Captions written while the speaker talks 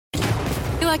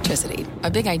Electricity,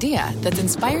 a big idea that's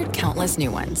inspired countless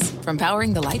new ones. From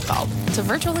powering the light bulb to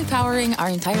virtually powering our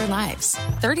entire lives.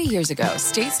 30 years ago,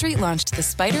 State Street launched the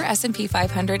SPDR S&P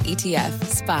 500 ETF,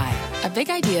 SPY. A big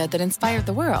idea that inspired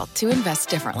the world to invest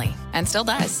differently. And still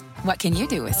does. What can you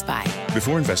do with SPY?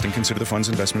 Before investing, consider the fund's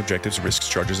investment objectives, risks,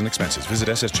 charges, and expenses. Visit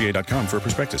ssga.com for a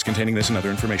prospectus containing this and other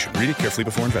information. Read it carefully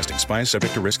before investing. SPY is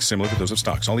subject to risks similar to those of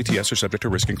stocks. All ETFs are subject to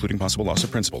risk, including possible loss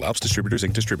of principal. Alps Distributors,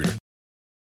 Inc. Distributor.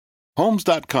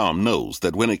 Homes.com knows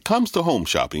that when it comes to home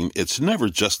shopping, it's never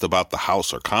just about the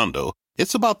house or condo.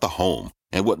 It's about the home.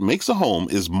 And what makes a home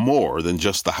is more than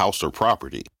just the house or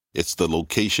property. It's the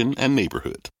location and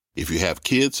neighborhood. If you have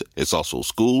kids, it's also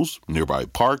schools, nearby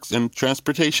parks, and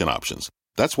transportation options.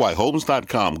 That's why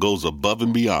Homes.com goes above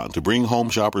and beyond to bring home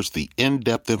shoppers the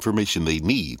in-depth information they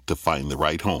need to find the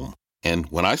right home. And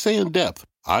when I say in-depth,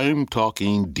 I'm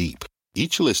talking deep.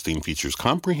 Each listing features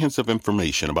comprehensive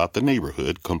information about the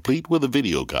neighborhood, complete with a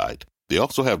video guide. They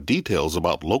also have details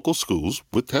about local schools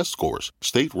with test scores,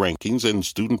 state rankings, and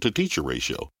student-to-teacher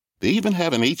ratio. They even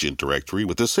have an agent directory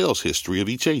with the sales history of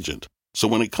each agent. So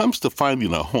when it comes to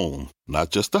finding a home, not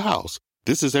just a house,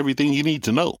 this is everything you need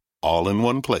to know, all in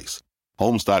one place.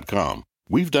 Homes.com.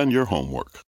 We've done your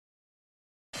homework.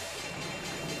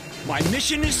 My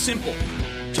mission is simple,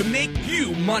 to make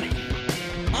you money.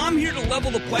 I'm here to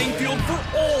level the playing field for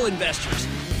all investors.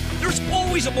 There's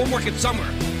always a bull market somewhere,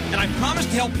 and I promise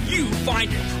to help you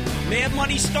find it. Mad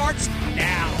Money starts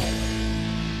now.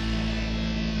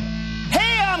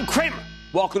 Hey, I'm Kramer.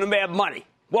 Welcome to Mad Money.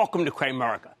 Welcome to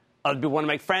Cramerica. Other people want to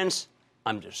make friends.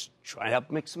 I'm just trying to help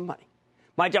make some money.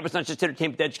 My job is not just to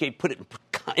entertain, but to educate, put it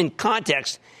in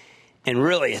context, and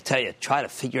really, I tell you, try to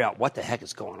figure out what the heck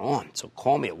is going on. So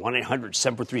call me at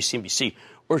 1-800-743-CNBC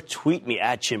or tweet me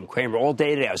at Jim Cramer. All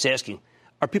day today I was asking,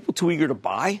 are people too eager to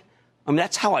buy? I mean,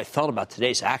 that's how I felt about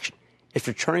today's action. It's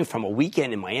returning from a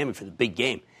weekend in Miami for the big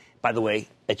game. By the way,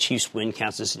 a Chiefs win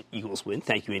counts as an Eagles win.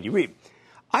 Thank you, Andy Reid.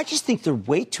 I just think there are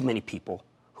way too many people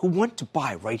who want to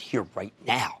buy right here, right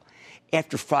now,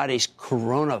 after Friday's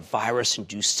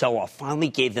coronavirus-induced sell-off finally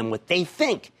gave them what they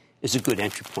think is a good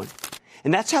entry point.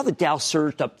 And that's how the Dow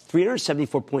surged up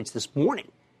 374 points this morning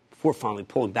before finally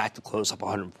pulling back to close up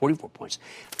 144 points.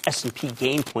 S&P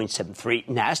gained 0.73.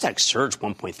 NASDAQ surged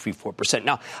 1.34%.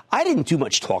 Now, I didn't do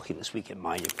much talking this weekend,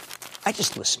 mind you. I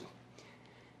just listened.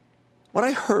 What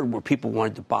I heard were people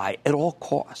wanted to buy at all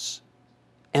costs.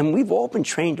 And we've all been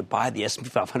trained to buy the S&P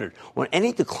 500 on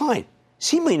any decline,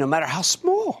 seemingly no matter how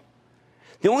small.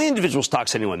 The only individual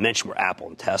stocks anyone mentioned were Apple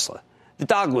and Tesla. The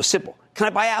dialogue was simple. Can I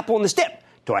buy Apple in this dip?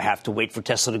 Do I have to wait for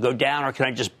Tesla to go down, or can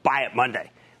I just buy it Monday?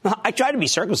 I try to be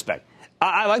circumspect.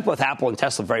 I like both Apple and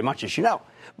Tesla very much, as you know.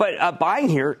 But buying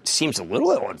here seems a little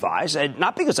ill-advised, and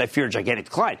not because I fear a gigantic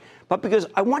decline, but because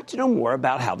I want to know more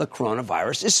about how the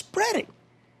coronavirus is spreading.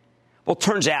 Well, it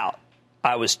turns out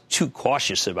I was too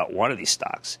cautious about one of these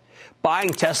stocks.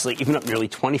 Buying Tesla, even up nearly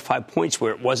 25 points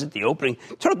where it was at the opening,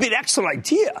 turned out to be an excellent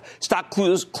idea. Stock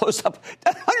closed up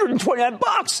at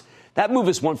 $129. That move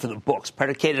is one for the books,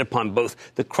 predicated upon both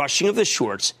the crushing of the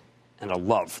shorts and a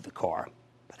love for the car.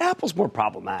 But Apple's more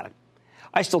problematic.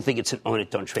 I still think it's an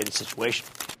own-it-don't-trade-it situation.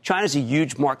 China's a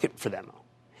huge market for them,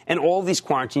 and all of these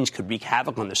quarantines could wreak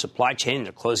havoc on their supply chain, and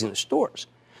they're closing their stores.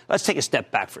 Let's take a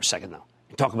step back for a second, though,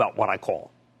 and talk about what I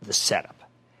call the setup.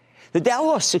 The Dow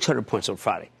lost 600 points on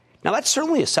Friday. Now, that's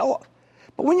certainly a sell-off.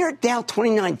 But when you're at Dow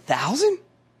 29,000,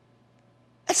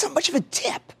 that's not much of a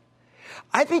dip.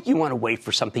 I think you want to wait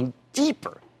for something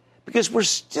deeper because we're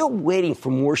still waiting for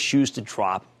more shoes to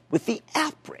drop with the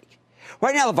outbreak.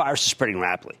 Right now, the virus is spreading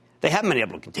rapidly. They haven't been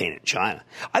able to contain it in China.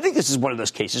 I think this is one of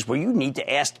those cases where you need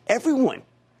to ask everyone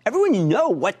you know,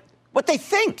 what they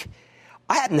think.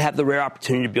 I happen to have the rare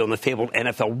opportunity to be on the fabled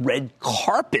NFL red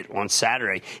carpet on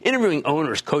Saturday, interviewing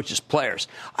owners, coaches, players.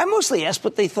 I mostly asked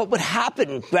what they thought would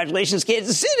happen. Congratulations,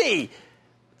 Kansas City.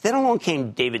 Then along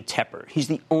came David Tepper. He's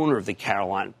the owner of the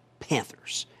Carolina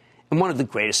Panthers and one of the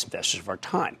greatest investors of our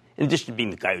time, in addition to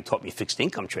being the guy who taught me fixed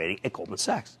income trading at Goldman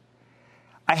Sachs.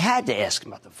 I had to ask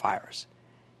him about the virus.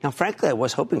 Now, frankly, I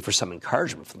was hoping for some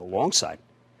encouragement from the long side.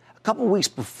 A couple of weeks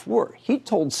before, he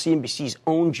told CNBC's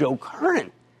own Joe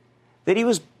Kernan that he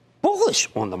was bullish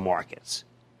on the markets.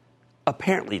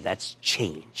 Apparently, that's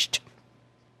changed.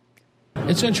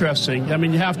 It's interesting. I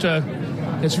mean,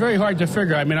 it's very hard to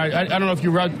figure. I mean, I don't know if you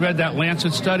read that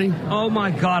Lancet study. Oh,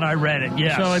 my God, I read it,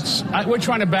 yes. So we're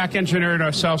trying to back engineer it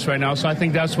ourselves right now, so I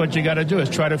think that's what you got to do is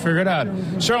try to figure it out.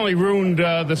 Certainly ruined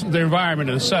the environment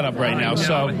and the setup right now,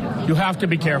 so you have to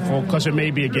be careful because it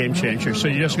may be a game changer, so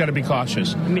you just got to be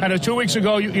cautious. And 2 weeks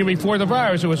ago, before the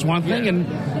virus, it was one thing,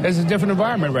 and it's a different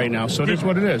environment right now, so it is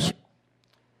what it is.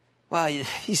 Well,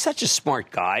 he's such a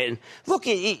smart guy. And look,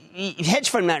 hedge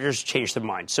fund managers change their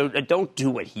minds. So don't do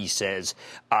what he says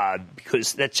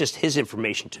because that's just his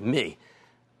information to me.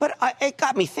 But it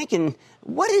got me thinking,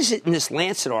 what is it in this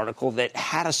Lancet article that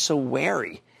had us so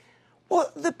wary? Well,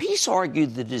 the piece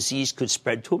argued the disease could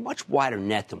spread to a much wider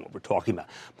net than what we're talking about.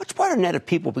 Much wider net of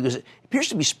people because it appears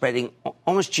to be spreading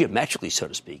almost geometrically, so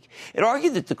to speak. It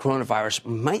argued that the coronavirus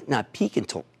might not peak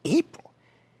until April.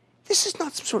 This is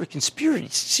not some sort of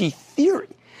conspiracy theory.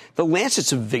 The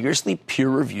Lancet's a vigorously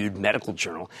peer-reviewed medical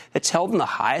journal that's held in the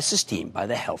highest esteem by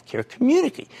the healthcare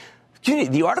community.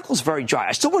 The article is very dry.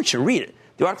 I still want you to read it.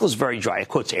 The article is very dry. It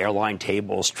quotes airline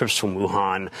tables, trips from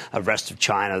Wuhan, the rest of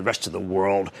China, the rest of the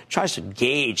world, tries to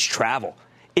gauge travel.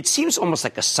 It seems almost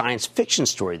like a science fiction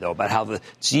story, though, about how the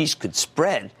disease could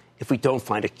spread if we don't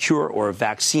find a cure or a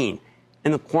vaccine.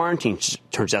 And the quarantine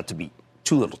turns out to be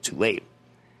too little too late.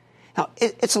 Now,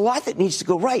 it's a lot that needs to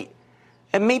go right,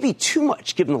 and maybe too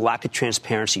much given the lack of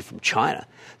transparency from China.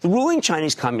 The ruling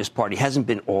Chinese Communist Party hasn't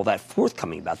been all that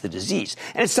forthcoming about the disease,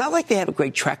 and it's not like they have a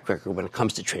great track record when it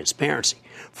comes to transparency.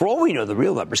 For all we know, the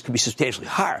real numbers could be substantially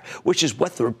higher, which is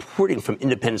what the reporting from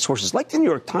independent sources like the New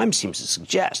York Times seems to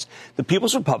suggest. The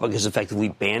People's Republic has effectively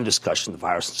banned discussion of the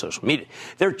virus on social media.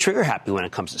 They're trigger-happy when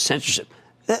it comes to censorship.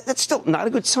 That's still not a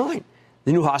good sign.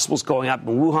 The new hospitals going up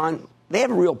in Wuhan, they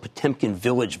have a real Potemkin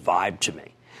village vibe to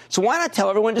me. So why not tell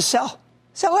everyone to sell?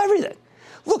 Sell everything.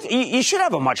 Look, you should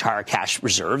have a much higher cash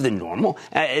reserve than normal.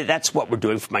 That's what we're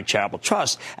doing for my charitable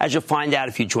trust, as you'll find out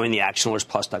if you join the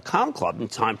ActionAlertsPlus.com club in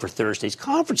time for Thursday's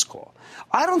conference call.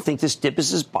 I don't think this dip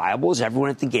is as viable as everyone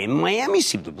at the game in Miami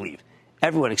seemed to believe.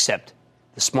 Everyone except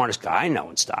the smartest guy I know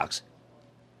in stocks,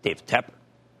 David Tepper.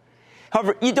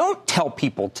 However, you don't tell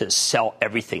people to sell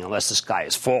everything unless the sky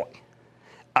is falling.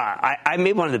 I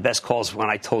made one of the best calls when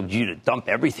I told you to dump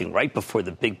everything right before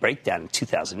the big breakdown in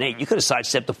 2008. You could have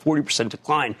sidestepped a 40%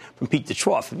 decline from peak to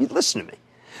trough if you'd listened to me.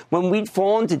 When we'd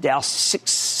fallen to Dow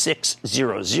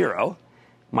 6600,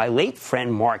 my late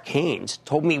friend Mark Haynes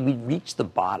told me we'd reached the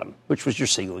bottom, which was your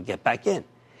signal to get back in.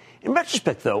 In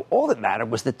retrospect, though, all that mattered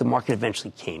was that the market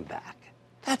eventually came back.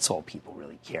 That's all people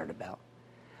really cared about.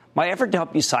 My effort to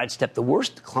help you sidestep the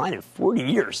worst decline in 40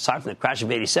 years, aside from the crash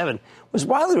of 87, was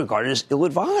widely regarded as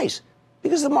ill-advised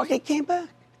because the market came back.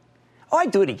 Oh,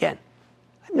 I'd do it again.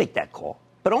 I'd make that call,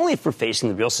 but only if we're facing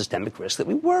the real systemic risk that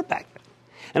we were back then.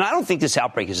 And I don't think this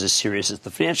outbreak is as serious as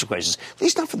the financial crisis, at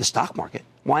least not for the stock market.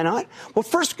 Why not? Well,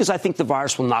 first, because I think the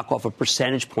virus will knock off a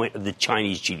percentage point of the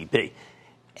Chinese GDP,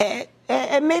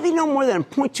 and maybe no more than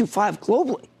 0.25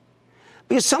 globally.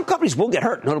 Because some companies will get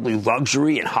hurt, notably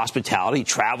luxury and hospitality,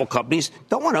 travel companies.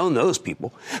 Don't want to own those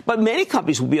people. But many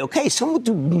companies will be okay. Some will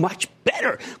do much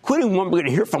better, including one we're going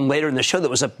to hear from later in the show that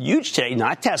was up huge today,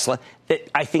 not Tesla, that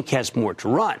I think has more to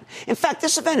run. In fact,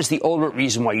 this event is the ultimate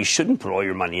reason why you shouldn't put all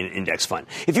your money in an index fund.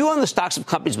 If you own the stocks of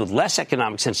companies with less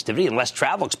economic sensitivity and less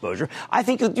travel exposure, I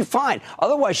think you'll do fine.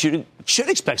 Otherwise, you should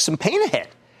expect some pain ahead.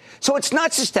 So it's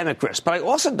not systemic risk, but I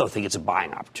also don't think it's a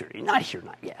buying opportunity. Not here,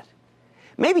 not yet.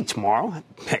 Maybe tomorrow,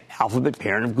 Alphabet,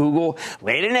 parent of Google,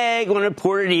 laid an egg when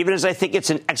reported, even as I think it's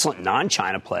an excellent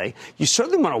non-China play. You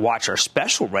certainly want to watch our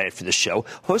special right after the show,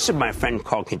 hosted by my friend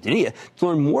Carl Quintanilla, to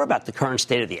learn more about the current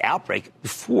state of the outbreak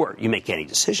before you make any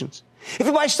decisions. If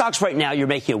you buy stocks right now, you're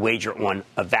making a wager on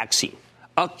a vaccine,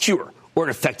 a cure, or an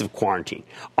effective quarantine.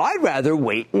 I'd rather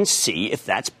wait and see if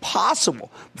that's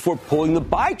possible before pulling the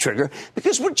buy trigger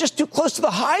because we're just too close to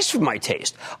the highs for my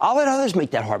taste. I'll let others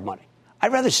make that hard money.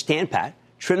 I'd rather stand pat,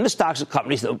 trim the stocks of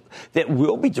companies that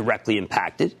will be directly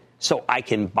impacted so I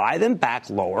can buy them back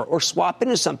lower or swap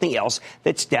into something else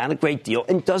that's down a great deal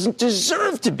and doesn't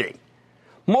deserve to be.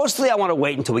 Mostly I want to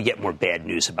wait until we get more bad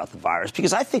news about the virus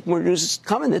because I think more news is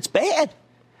coming that's bad.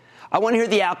 I want to hear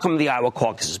the outcome of the Iowa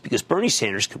caucuses because Bernie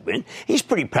Sanders could win. He's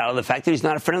pretty proud of the fact that he's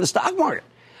not a friend of the stock market.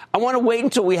 I want to wait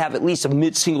until we have at least a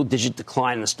mid-single-digit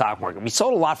decline in the stock market. We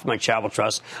sold a lot from my travel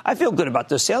trust. I feel good about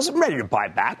those sales. I'm ready to buy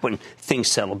back when things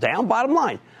settle down. Bottom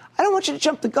line, I don't want you to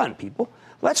jump the gun, people.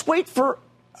 Let's wait for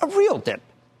a real dip,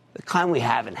 the kind we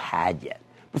haven't had yet,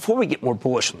 before we get more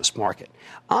bullish on this market.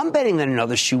 I'm betting that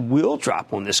another shoe will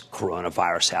drop on this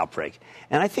coronavirus outbreak,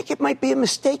 and I think it might be a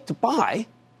mistake to buy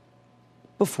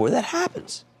before that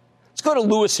happens. Let's go to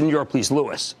Lewis in Europe, please.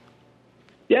 Lewis.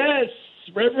 Yes.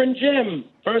 Reverend Jim,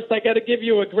 first I got to give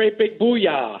you a great big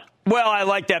booyah. Well, I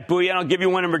like that booyah. I'll give you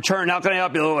one in return. How can I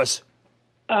help you, Lewis?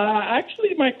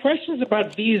 Actually, my question is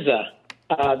about Visa.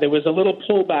 There was a little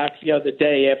pullback the other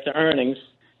day after earnings,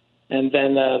 and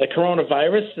then the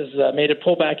coronavirus has made it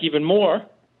pull back even more.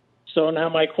 So now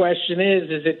my question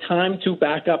is it time to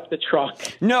back up the truck?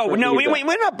 No, we're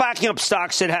not backing up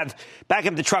stocks that have back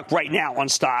up the truck right now on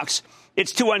stocks.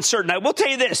 It's too uncertain. I will tell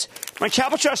you this. My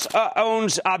Chapel Trust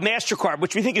owns MasterCard,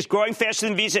 which we think is growing faster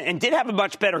than Visa and did have a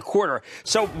much better quarter.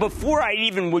 So before I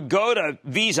even would go to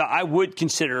Visa, I would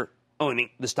consider owning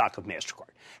the stock of MasterCard.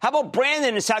 How about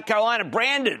Brandon in South Carolina?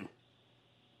 Brandon.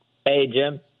 Hey,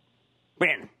 Jim.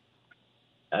 Brandon.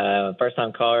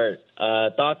 First-time caller.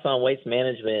 Thoughts on Waste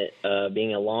Management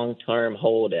being a long-term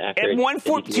hold after at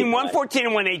 114 and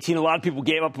 118, a lot of people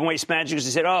gave up on Waste Management because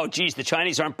they said, oh, geez, the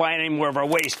Chinese aren't buying any more of our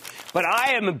waste. But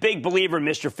I am a big believer in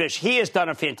Mr. Fish. He has done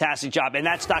a fantastic job, and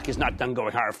that stock is not done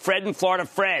going higher. Fred in Florida.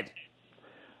 Fred.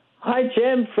 Hi,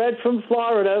 Jim. Fred from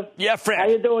Florida. Yeah, Fred. How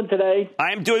you doing today?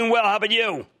 I am doing well. How about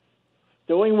you?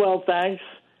 Doing well, thanks.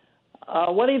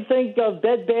 What do you think of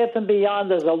Bed Bath &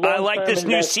 Beyond as a long-term I like this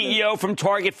new investment? CEO from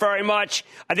Target very much.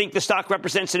 I think the stock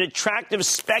represents an attractive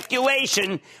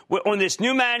speculation on this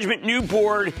new management, new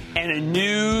board, and a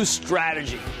new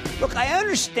strategy. Look, I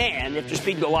understand, after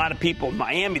speaking to a lot of people in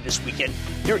Miami this weekend,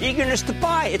 your eagerness to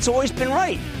buy. It's always been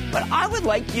right. But I would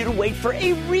like you to wait for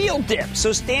a real dip,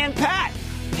 so stand pat.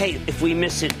 Hey, if we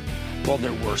miss it, well,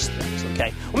 there are worse things,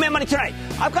 okay? Well, Mad Money tonight,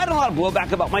 I've gotten a lot of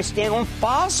blowback about my stand on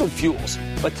fossil fuels.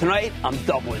 But tonight, I'm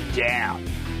doubling down.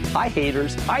 Hi,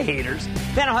 haters. Hi, haters.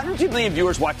 Then 102 million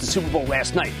viewers watched the Super Bowl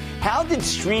last night. How did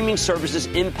streaming services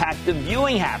impact the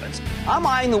viewing habits? I'm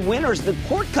eyeing the winners of the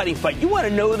cord-cutting fight. You want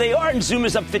to know who they are, and Zoom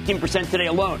is up 15% today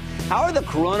alone. How are the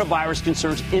coronavirus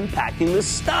concerns impacting the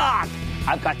stock?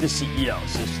 I've got the CEO,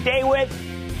 so stay with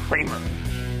Cramer.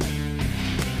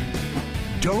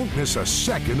 Don't miss a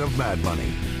second of Mad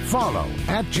Money. Follow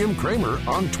 @Jim Cramer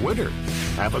on Twitter.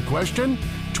 Have a question?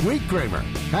 Tweet Cramer.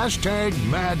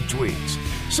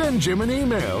 #MadTweets. Send Jim an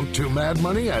email to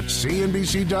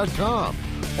madmoney@cnbc.com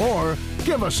or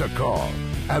give us a call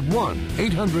at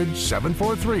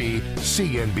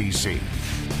 1-800-743-CNBC.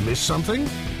 Miss something?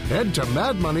 Head to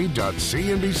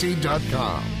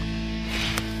madmoney.cnbc.com.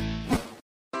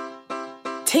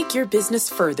 Take your business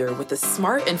further with the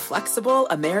smart and flexible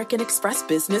American Express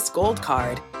Business Gold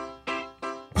Card.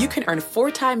 You can earn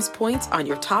 4 times points on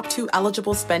your top 2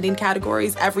 eligible spending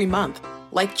categories every month,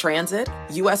 like transit,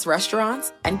 U.S.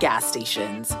 restaurants, and gas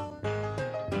stations.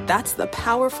 That's the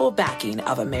powerful backing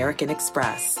of American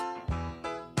Express.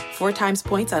 4 times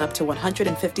points on up to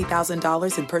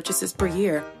 $150,000 in purchases per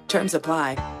year. Terms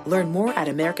apply. Learn more at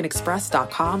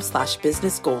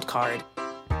americanexpress.com/businessgoldcard.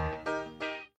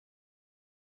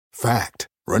 Fact.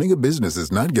 Running a business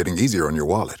is not getting easier on your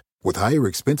wallet. With higher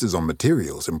expenses on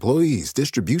materials, employees,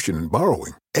 distribution, and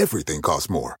borrowing, everything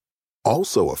costs more.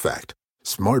 Also a fact.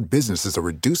 Smart businesses are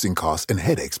reducing costs and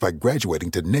headaches by graduating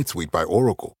to NetSuite by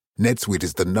Oracle. NetSuite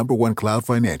is the #1 cloud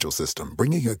financial system,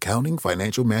 bringing accounting,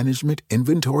 financial management,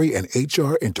 inventory, and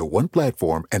HR into one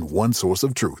platform and one source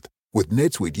of truth. With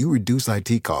NetSuite, you reduce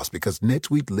IT costs because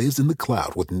NetSuite lives in the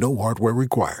cloud with no hardware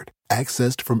required.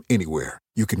 Accessed from anywhere,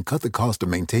 you can cut the cost of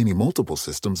maintaining multiple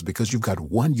systems because you've got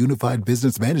one unified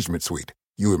business management suite.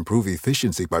 You improve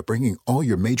efficiency by bringing all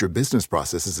your major business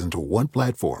processes into one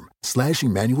platform,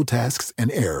 slashing manual tasks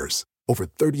and errors. Over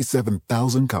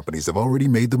 37,000 companies have already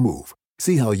made the move.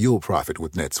 See how you'll profit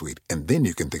with NetSuite, and then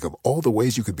you can think of all the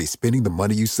ways you could be spending the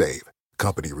money you save.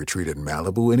 Company retreat in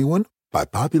Malibu, anyone? By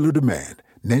popular demand,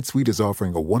 NetSuite is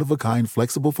offering a one-of-a-kind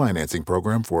flexible financing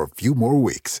program for a few more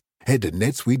weeks. Head to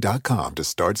netsuite.com to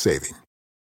start saving.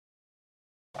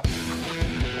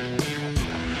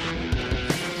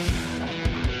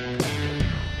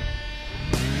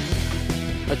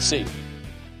 Let's see.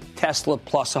 Tesla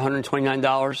plus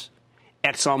 $129.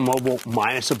 ExxonMobil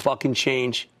minus $1 and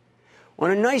change.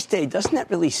 On a nice day, doesn't that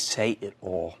really say it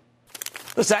all?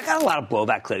 Listen, I got a lot of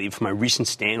blowback lately for my recent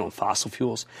stand on fossil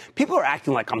fuels. People are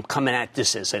acting like I'm coming at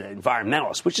this as an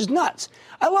environmentalist, which is nuts.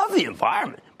 I love the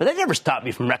environment, but that never stopped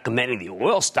me from recommending the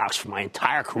oil stocks for my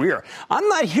entire career. I'm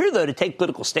not here, though, to take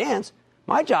political stands.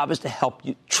 My job is to help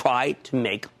you try to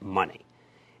make money.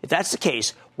 If that's the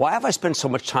case, why have I spent so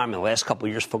much time in the last couple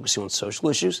of years focusing on social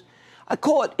issues? I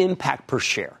call it impact per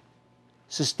share.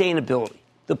 Sustainability,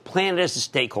 the planet as a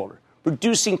stakeholder,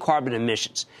 reducing carbon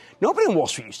emissions. Nobody on Wall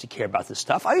Street used to care about this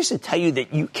stuff. I used to tell you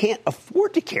that you can't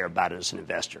afford to care about it as an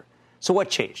investor. So what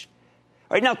changed?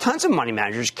 Right now, tons of money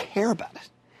managers care about it.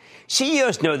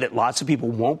 CEOs know that lots of people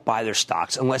won't buy their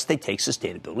stocks unless they take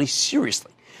sustainability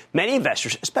seriously. Many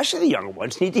investors, especially the younger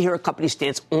ones, need to hear a company's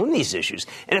stance on these issues.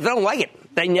 And if they don't like it,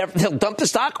 they'll dump the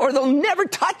stock or they'll never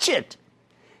touch it.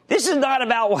 This is not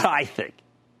about what I think.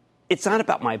 It's not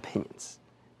about my opinions.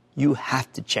 You have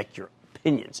to check your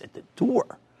opinions at the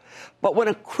door. But when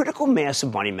a critical mass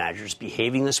of money managers is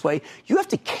behaving this way, you have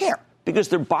to care because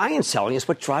their buying and selling is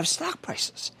what drives stock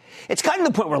prices. It's gotten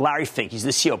to the point where Larry Fink, he's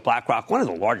the CEO of BlackRock, one of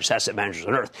the largest asset managers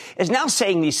on earth, is now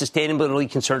saying these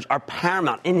sustainability concerns are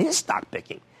paramount in his stock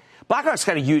picking. BlackRock's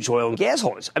got a huge oil and gas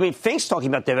holdings. I mean, Fink's talking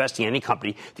about divesting any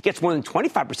company that gets more than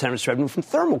 25% of its revenue from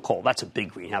thermal coal. That's a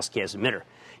big greenhouse gas emitter.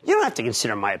 You don't have to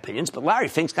consider my opinions, but Larry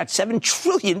Fink's got $7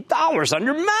 trillion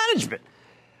under management.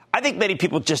 I think many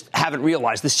people just haven't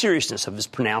realized the seriousness of his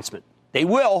pronouncement. They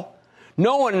will.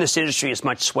 No one in this industry has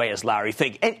much sway as Larry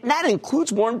Fink, and that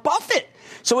includes Warren Buffett.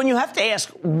 So when you have to ask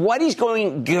what he's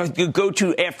going to go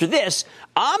to after this,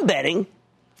 I'm betting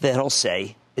that he'll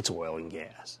say it's oil and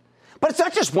gas. But it's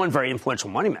not just one very influential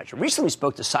money manager. Recently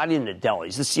spoke to Satya Nadella.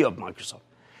 He's the CEO of Microsoft.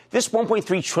 This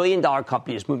 $1.3 trillion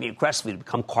company is moving aggressively to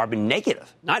become carbon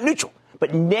negative, not neutral,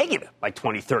 but negative by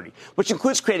 2030, which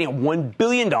includes creating a $1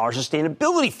 billion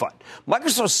sustainability fund.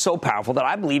 Microsoft is so powerful that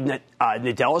I believe that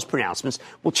Nadella's pronouncements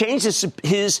will change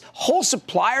his whole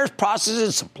suppliers,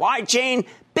 processes, supply chain.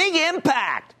 Big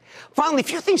impact. Finally,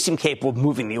 few things seem capable of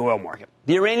moving the oil market.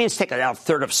 The Iranians take out a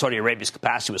third of Saudi Arabia's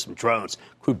capacity with some drones.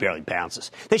 Crude barely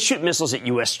bounces. They shoot missiles at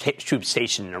U.S. troops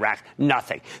stationed in Iraq.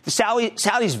 Nothing. The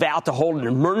Saudis vowed to hold an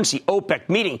emergency OPEC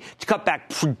meeting to cut back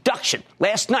production.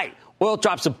 Last night, oil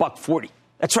drops $1.40.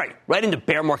 That's right into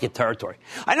bear market territory.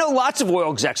 I know lots of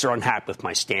oil execs are unhappy with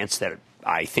my stance that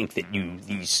I think that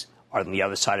these are on the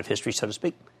other side of history, so to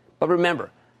speak. But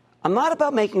remember, I'm not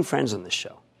about making friends on this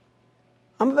show.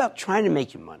 I'm about trying to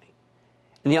make you money.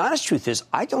 And the honest truth is,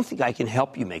 I don't think I can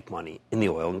help you make money in the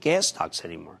oil and gas stocks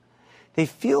anymore. They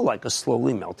feel like a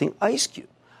slowly melting ice cube,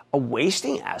 a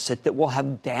wasting asset that will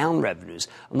have down revenues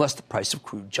unless the price of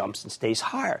crude jumps and stays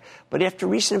higher. But after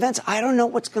recent events, I don't know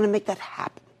what's going to make that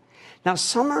happen. Now,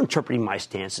 some are interpreting my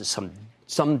stance as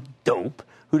some dope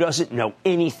who doesn't know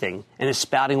anything and is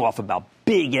spouting off about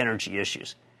big energy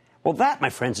issues. Well, that,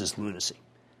 my friends, is lunacy.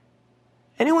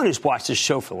 Anyone who's watched this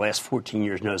show for the last 14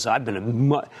 years knows I've been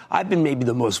maybe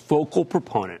the most vocal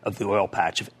proponent of the oil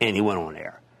patch of anyone on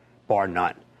air, bar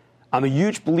none. I'm a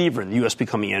huge believer in the U.S.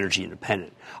 becoming energy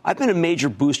independent. I've been a major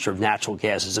booster of natural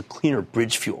gas as a cleaner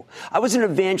bridge fuel. I was an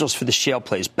evangelist for the shale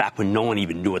plays back when no one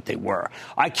even knew what they were.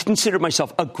 I consider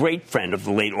myself a great friend of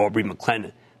the late Aubrey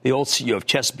McClendon, the old CEO of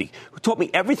Chesapeake, who taught me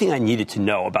everything I needed to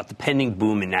know about the pending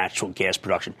boom in natural gas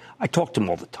production. I talked to him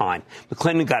all the time.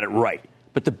 McClendon got it right.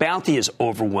 But the bounty has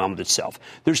overwhelmed itself.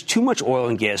 There's too much oil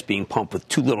and gas being pumped with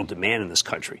too little demand in this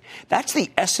country. That's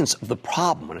the essence of the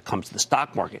problem when it comes to the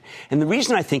stock market. And the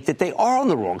reason I think that they are on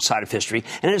the wrong side of history,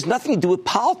 and it has nothing to do with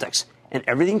politics and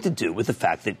everything to do with the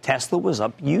fact that Tesla was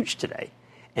up huge today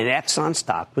and Exxon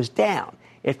stock was down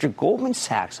after Goldman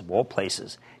Sachs, of all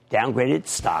places, downgraded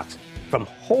stocks from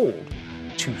hold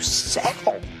to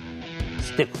sell.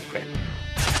 Stick with Kramer.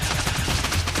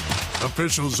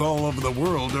 Officials all over the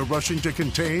world are rushing to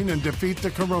contain and defeat the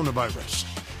coronavirus.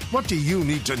 What do you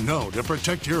need to know to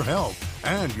protect your health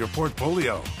and your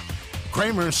portfolio?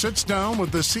 Kramer sits down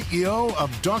with the CEO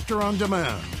of Doctor on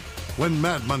Demand when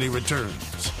Mad Money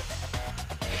returns.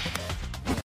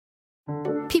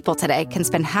 People today can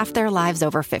spend half their lives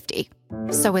over 50.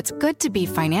 So it's good to be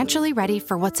financially ready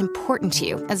for what's important to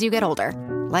you as you get older,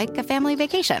 like a family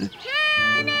vacation.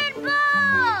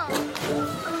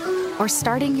 Or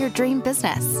starting your dream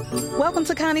business. Welcome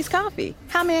to Connie's Coffee.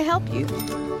 How may I help you?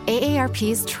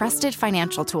 AARP's trusted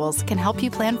financial tools can help you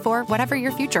plan for whatever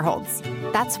your future holds.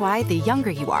 That's why the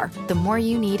younger you are, the more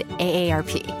you need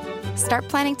AARP. Start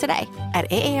planning today at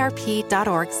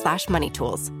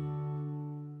aarp.org/moneytools.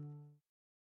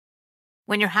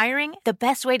 When you're hiring, the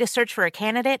best way to search for a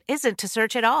candidate isn't to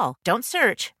search at all. Don't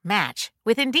search, match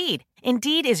with Indeed.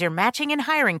 Indeed is your matching and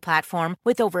hiring platform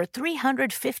with over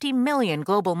 350 million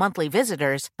global monthly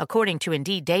visitors, according to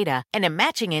Indeed data, and a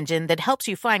matching engine that helps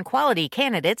you find quality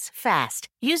candidates fast.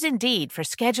 Use Indeed for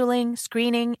scheduling,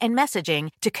 screening, and messaging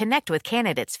to connect with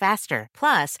candidates faster.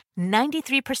 Plus,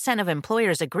 93% of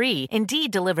employers agree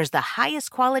Indeed delivers the highest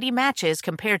quality matches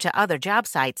compared to other job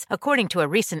sites, according to a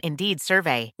recent Indeed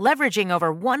survey. Leveraging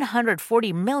over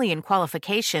 140 million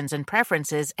qualifications and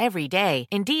preferences every day,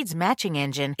 Indeed's matching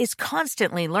engine is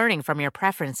constantly learning from your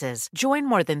preferences. Join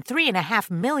more than 3.5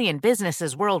 million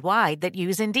businesses worldwide that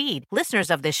use Indeed.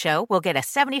 Listeners of this show will get a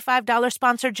 $75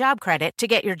 sponsored job credit to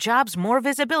get your jobs more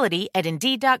visibility at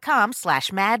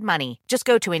Indeed.com/madmoney. Just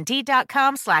go to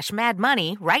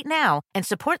Indeed.com/madmoney right now and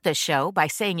support this show by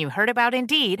saying you heard about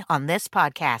Indeed on this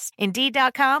podcast.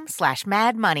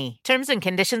 Indeed.com/madmoney. Terms and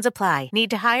conditions apply. Need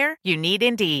to hire? You need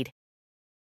Indeed.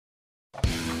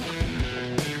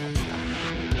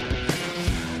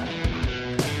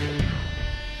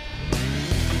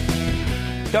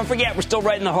 Don't forget, we're still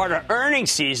right in the heart of earnings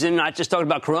season, not just talking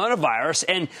about coronavirus.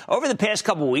 And over the past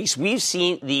couple of weeks, we've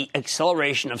seen the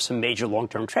acceleration of some major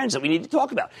long-term trends that we need to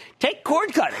talk about. Take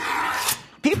cord cutting.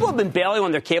 People have been bailing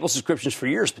on their cable subscriptions for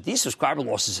years, but these subscriber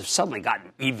losses have suddenly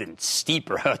gotten even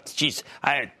steeper. Jeez,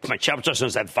 my chapter just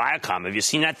knows that Viacom. Have you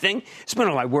seen that thing? It's been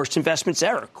one of my worst investments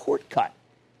ever. Cord cut.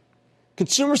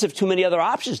 Consumers have too many other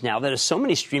options now that there's so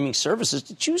many streaming services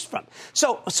to choose from.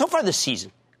 So far this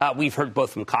season, we've heard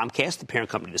both from Comcast, the parent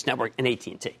company of this network, and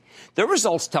AT&T. Their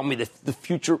results tell me that the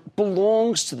future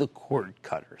belongs to the cord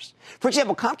cutters. For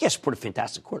example, Comcast reported a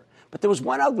fantastic quarter, but there was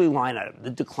one ugly line item,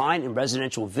 the decline in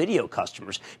residential video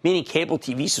customers, meaning cable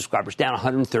TV subscribers down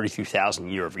 133,000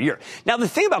 year over year. Now, the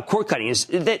thing about cord cutting is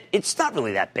that it's not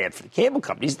really that bad for the cable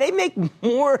companies. They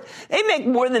more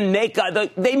than make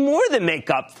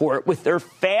up for it with their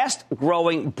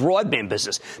fast-growing broadband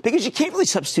business, because you can't really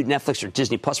substitute Netflix or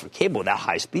Disney Plus for cable without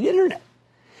high-speed internet.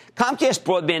 Comcast's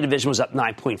broadband division was up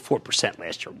 9.4%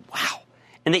 last year. Wow.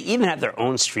 And they even have their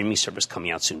own streaming service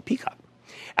coming out soon, Peacock.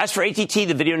 As for AT&T,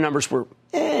 the video numbers were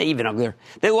even uglier.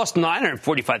 They lost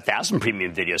 945,000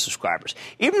 premium video subscribers.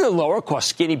 Even the lower-cost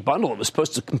skinny bundle that was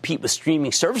supposed to compete with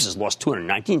streaming services lost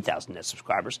 219,000 net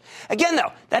subscribers. Again,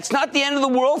 though, that's not the end of the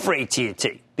world for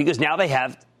AT&T, because now they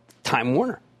have Time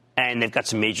Warner, and they've got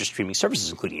some major streaming services,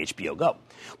 including HBO Go.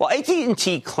 While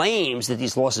AT&T claims that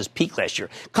these losses peaked last year,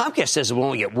 Comcast says it will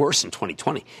only get worse in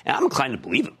 2020, and I'm inclined to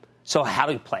believe them. So how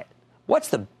do we play it? What's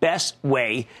the best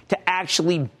way to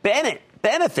actually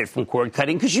benefit from cord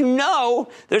cutting? Because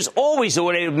there's always a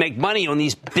way to make money on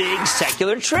these big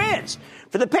secular trends.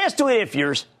 For the past 2.5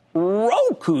 years,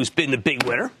 Roku's been the big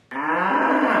winner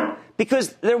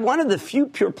because they're one of the few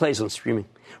pure plays on streaming.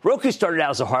 Roku started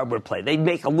out as a hardware play. They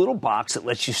make a little box that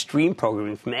lets you stream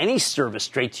programming from any service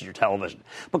straight to your television.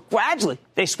 But gradually,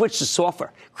 they switched to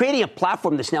software, creating a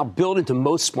platform that's now built into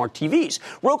most smart TVs.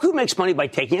 Roku makes money by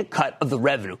taking a cut of the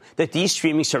revenue that these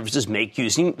streaming services make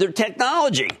using their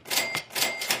technology.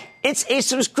 It's a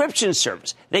subscription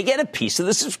service. They get a piece of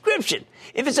the subscription.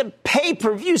 If it's a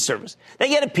pay-per-view service, they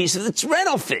get a piece of its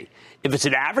rental fee. If it's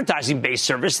an advertising-based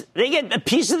service, they get a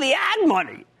piece of the ad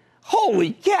money.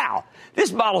 Holy cow.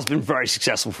 This model's been very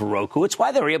successful for Roku. It's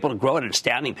why they were able to grow at an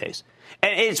astounding pace.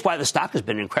 And it's why the stock has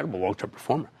been an incredible long-term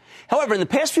performer. However, in the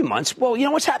past few months, well, you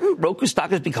know what's happened? Roku's stock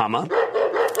has become a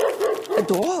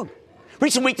dog.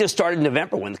 Recent weakness started in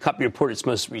November when the company reported its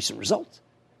most recent results.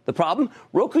 The problem?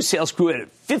 Roku sales grew at a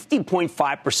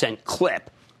 50.5% clip.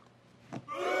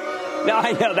 Now,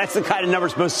 I know that's the kind of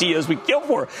numbers most CEOs would kill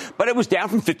for, but it was down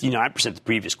from 59% the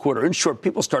previous quarter. In short,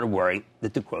 people started worrying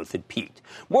that the growth had peaked.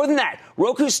 More than that,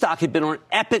 Roku's stock had been on an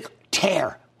epic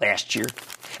tear last year.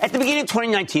 At the beginning of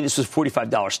 2019, this was a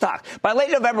 $45 stock. By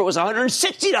late November, it was a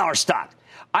 $160 stock.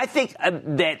 I think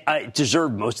that it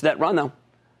deserved most of that run, though.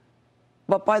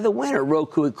 But by the winter,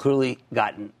 Roku had clearly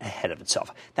gotten ahead of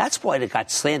itself. That's why it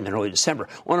got slammed in early December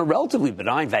on a relatively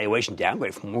benign valuation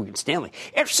downgrade from Morgan Stanley.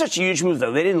 After such a huge move,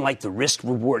 though, they didn't like the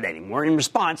risk-reward anymore. In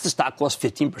response, the stock lost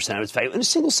 15% of its value in a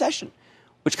single session,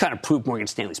 which kind of proved Morgan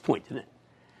Stanley's point, didn't it?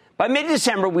 By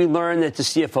mid-December, we learned that the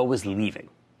CFO was leaving.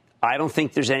 I don't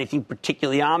think there's anything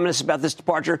particularly ominous about this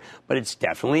departure, but it's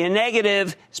definitely a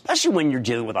negative, especially when you're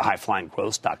dealing with a high-flying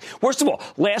growth stock. Worst of all,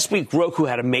 last week, Roku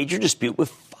had a major dispute with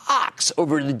Fox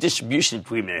over the distribution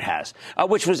agreement it has,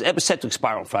 which was set to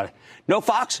expire on Friday. No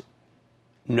Fox,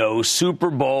 no Super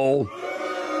Bowl.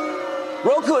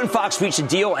 Roku and Fox reached a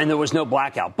deal, and there was no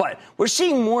blackout. But we're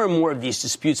seeing more and more of these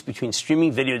disputes between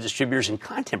streaming video distributors and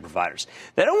content providers.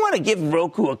 They don't want to give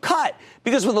Roku a cut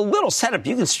because with a little setup,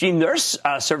 you can stream their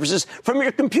services from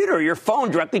your computer or your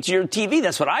phone directly to your TV.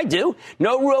 That's what I do.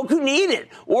 No Roku needed.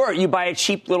 Or you buy a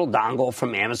cheap little dongle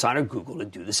from Amazon or Google to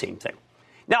do the same thing.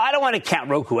 Now, I don't want to count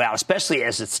Roku out, especially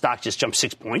as its stock just jumped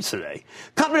 6 points today.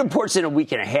 Company reports in a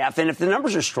week and a half, and if the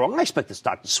numbers are strong, I expect the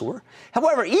stock to soar.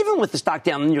 However, even with the stock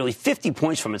down nearly 50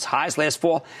 points from its highs last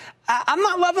fall, I'm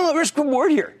not loving the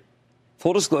risk-reward here.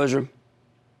 Full disclosure,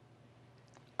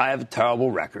 I have a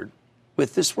terrible record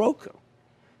with this Roku.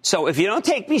 So if you don't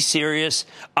take me serious,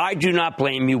 I do not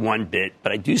blame you one bit,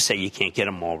 but I do say you can't get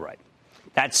them all right.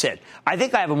 That said, I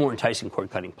think I have a more enticing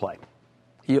cord-cutting play.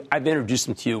 I've introduced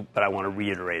them to you, but I want to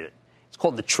reiterate it. It's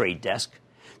called The Trade Desk.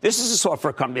 This is a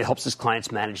software company that helps its clients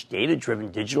manage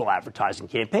data-driven digital advertising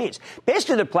campaigns.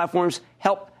 Basically, their platforms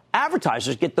help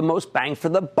advertisers get the most bang for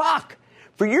the buck.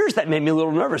 For years, that made me a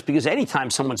little nervous because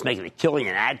anytime someone's making a killing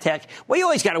in ad tech, well, you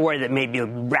always got to worry that may be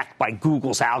wrecked by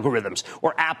Google's algorithms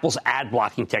or Apple's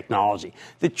ad-blocking technology.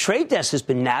 The Trade Desk has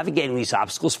been navigating these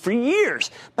obstacles for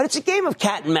years, but it's a game of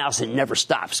cat and mouse that never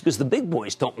stops because the big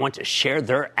boys don't want to share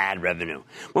their ad revenue.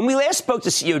 When we last spoke to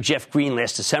CEO Jeff Green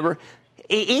last December,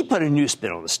 he put a new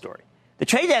spin on the story. The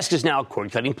Trade Desk is now a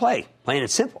cord-cutting play, plain and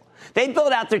simple. They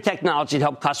build out their technology to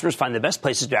help customers find the best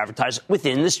places to advertise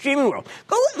within the streaming world.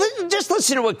 Just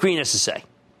listen to what Green has to say.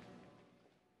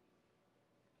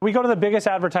 We go to the biggest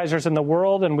advertisers in the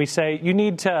world and we say, you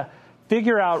need to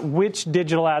figure out which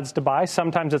digital ads to buy.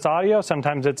 Sometimes it's audio,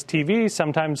 sometimes it's TV,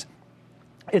 sometimes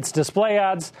it's display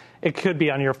ads. It could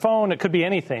be on your phone. It could be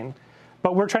anything.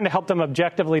 But we're trying to help them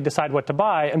objectively decide what to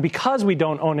buy. And because we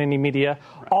don't own any media,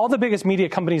 all the biggest media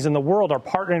companies in the world are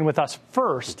partnering with us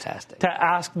first to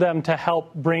ask them to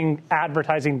help bring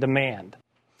advertising demand.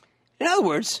 In other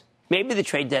words, maybe the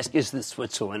Trade Desk is the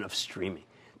Switzerland of streaming,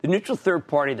 the neutral third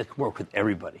party that can work with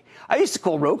everybody. I used to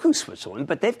call Roku Switzerland,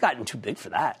 but they've gotten too big for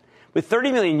that. With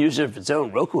 30 million users of its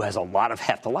own, Roku has a lot of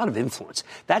heft, a lot of influence.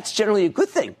 That's generally a good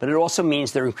thing, but it also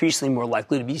means they're increasingly more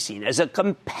likely to be seen as a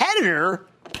competitor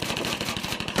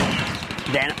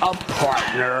than a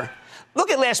partner.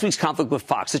 Look at last week's conflict with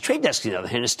Fox. The Trade Desk, on the other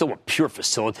hand, is still a pure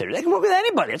facilitator. They can work with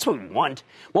anybody. That's what we want.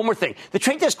 One more thing. The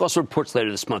Trade Desk also reports later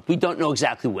this month. We don't know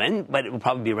exactly when, but it will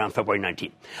probably be around February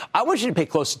 19th. I want you to pay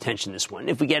close attention to this one.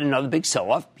 If we get another big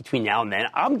sell-off between now and then,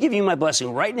 I'm giving you my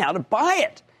blessing right now to buy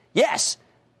it. Yes.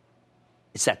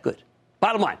 It's that good.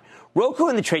 Bottom line, Roku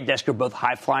and the Trade Desk are both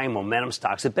high-flying momentum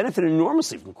stocks that benefit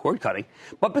enormously from cord cutting.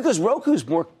 But because Roku is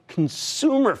more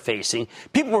consumer-facing,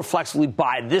 people will flexibly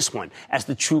buy this one as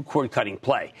the true cord-cutting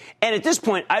play. And at this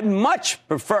point, I'd much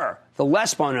prefer the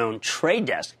less well-known Trade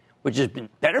Desk, which has been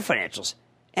better financials,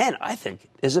 and I think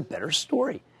is a better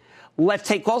story. Let's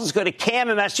take calls. Let's go to Cam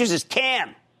in Massachusetts.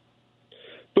 Cam.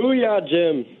 Booyah,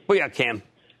 Jim. Booyah, Cam.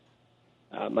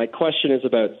 My question is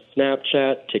about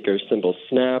Snapchat, ticker symbol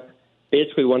SNAP.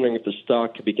 Basically wondering if the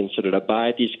stock could be considered a buy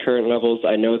at these current levels.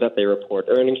 I know that they report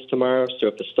earnings tomorrow, so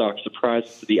if the stock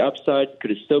surprises to the upside,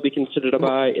 could it still be considered a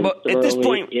buy? Well, at this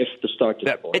point, if the stock is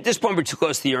at this point, we're too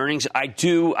close to the earnings. I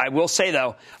will say,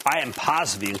 though, I am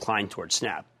positively inclined towards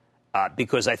Snap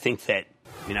because I think that,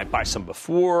 I buy some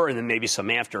before and then maybe some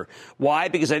after. Why?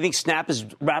 Because I think Snap is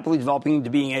rapidly developing into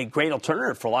being a great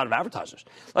alternative for a lot of advertisers.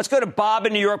 Let's go to Bob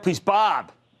in New York, please.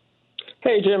 Bob.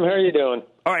 Hey, Jim. How are you doing?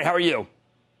 All right. How are you?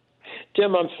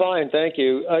 Jim, I'm fine. Thank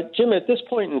you. Jim, at this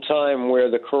point in time where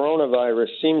the coronavirus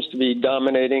seems to be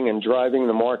dominating and driving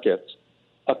the markets,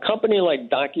 a company like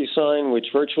DocuSign, which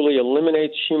virtually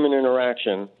eliminates human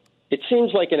interaction, it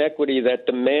seems like an equity that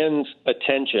demands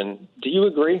attention. Do you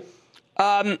agree?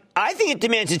 I think it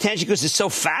demands attention because it's so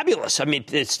fabulous.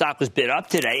 The stock was bid up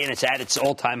today, and it's at its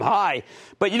all-time high.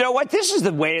 But you know what? This is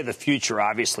the way of the future,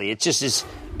 obviously. It's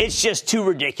just too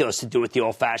ridiculous to do it the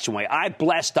old-fashioned way. I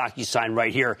bless DocuSign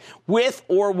right here, with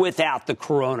or without the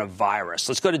coronavirus.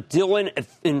 Let's go to Dylan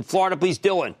in Florida, please.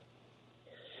 Dylan.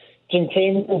 Jim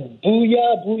Cramer,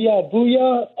 booyah, booyah,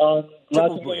 booyah. Glad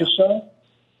to be on the show.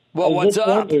 Well, what's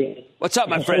up? What's up,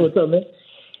 my friend? What's up, man?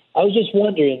 I was just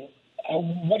wondering,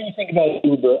 what do you think about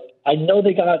Uber? I know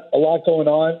they got a lot going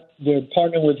on. They're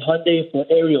partnering with Hyundai for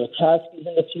aerial taxis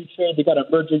in the future. They got a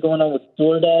merger going on with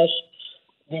DoorDash.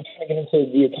 They're trying to get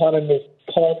into the autonomous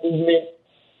car movement.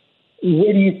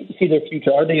 Where do you see their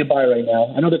future? Are they a buy right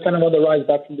now? I know they're kind of on the rise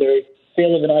back from their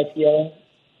sale of an IPO.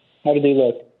 How do they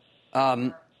look?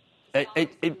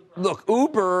 Look,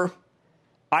 Uber,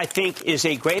 I think, is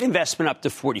a great investment up to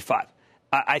 45.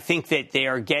 I think that they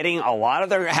are getting a lot of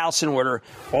their house in order.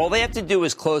 All they have to do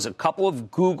is close a couple of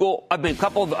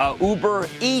Uber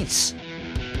Eats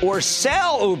or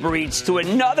sell Uber Eats to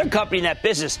another company in that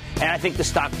business. And I think the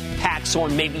stock packs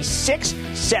on maybe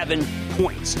 6-7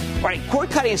 points. All right, cord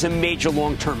cutting is a major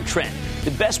long-term trend.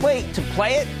 The best way to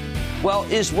play it, well,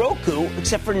 is Roku,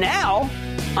 except for now,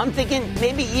 I'm thinking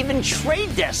maybe even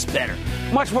Trade Desk better.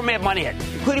 Much more Mad Money ahead,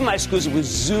 including my exclusive with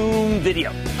Zoom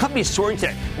Video. Company is soaring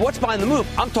today. What's behind the move?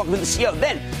 I'm talking with the CEO.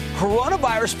 Then,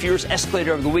 coronavirus fears escalated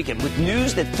over the weekend with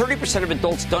news that 30% of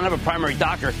adults don't have a primary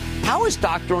doctor. How is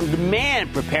Doctor on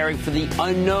Demand preparing for the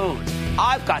unknown?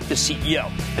 I've got the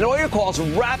CEO. And all your calls are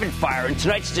rapid fire in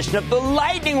tonight's edition of the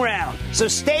Lightning Round. So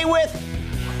stay with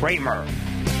Cramer.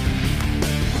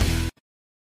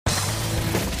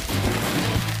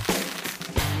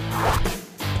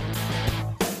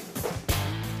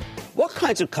 What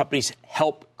kinds of companies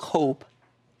help cope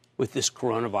with this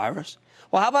coronavirus?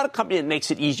 Well, how about a company that makes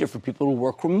it easier for people to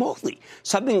work remotely?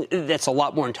 Something that's a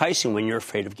lot more enticing when you're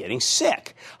afraid of getting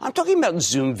sick. I'm talking about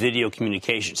Zoom Video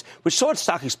Communications, which saw its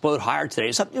stock explode higher today.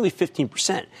 It's up nearly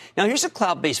 15%. Now, here's a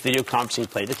cloud-based video conferencing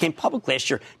play that came public last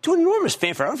year to enormous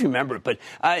fanfare. I don't know if you remember it, but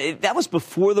that was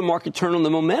before the market turned on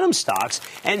the momentum stocks.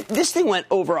 And this thing went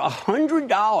over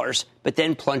 $100, but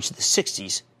then plunged to the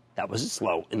 60s. That was its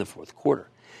low in the fourth quarter.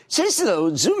 Since,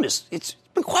 though, Zoom it's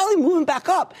been quietly moving back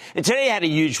up. And today it had a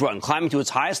huge run, climbing to its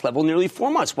highest level in nearly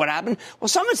 4 months. What happened? Well,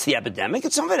 some of it's the epidemic,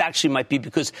 and some of it actually might be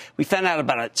because we found out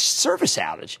about a service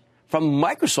outage from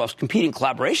Microsoft's competing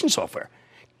collaboration software,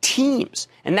 Teams.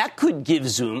 And that could give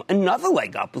Zoom another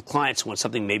leg up with clients who want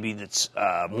something maybe that's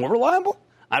more reliable.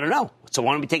 I don't know. So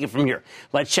why don't we take it from here?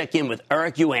 Let's check in with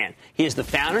Eric Yuan. He is the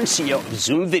founder and CEO of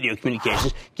Zoom Video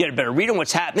Communications. Get a better read on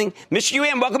what's happening. Mr.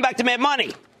 Yuan, welcome back to Mad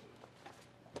Money.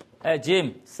 Hey,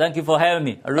 Jim, thank you for having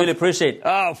me. I really appreciate it.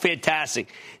 Oh, fantastic.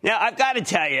 Now, I've got to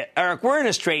tell you, Eric, we're in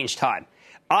a strange time.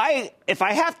 If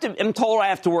I'm told I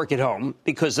have to work at home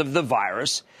because of the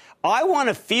virus, I want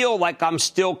to feel like I'm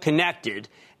still connected.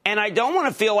 And I don't want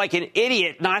to feel like an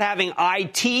idiot not having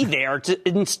IT there to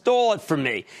install it for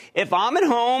me. If I'm at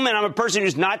home and I'm a person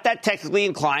who's not that technically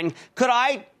inclined, could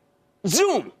I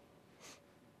Zoom?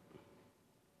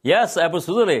 Yes,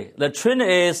 absolutely. The trend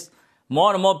is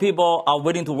more and more people are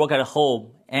willing to work at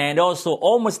home. And also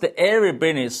almost every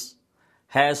business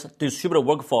has distributed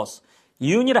workforce.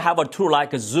 You need to have a tool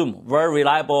like Zoom, very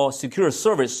reliable, secure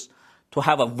service to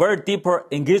have a very deeper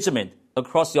engagement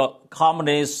across your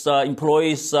companies,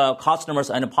 employees, customers,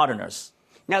 and partners.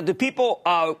 Now, do people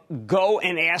go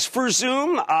and ask for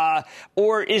Zoom,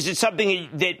 or is it something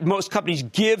that most companies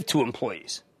give to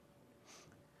employees?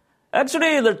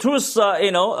 Actually, the truth,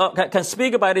 can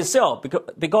speak by itself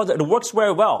because it works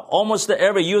very well. Almost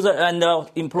every user and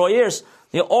employers,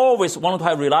 they always want to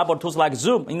have reliable tools like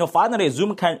Zoom. Finally,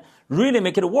 Zoom can really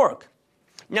make it work.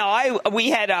 Now,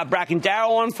 we had Bracken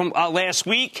Darrell on from last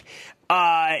week.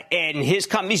 And his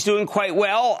company's doing quite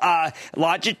well,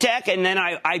 Logitech. And then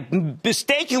I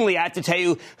mistakenly, I have to tell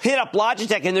you, hit up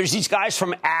Logitech, and there's these guys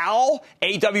from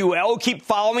AWL, who keep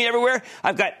following me everywhere.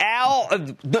 I've got AWL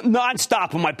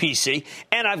nonstop on my PC,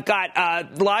 and I've got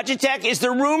Logitech. Is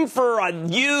there room for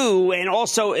you and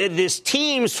also this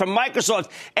Teams from Microsoft?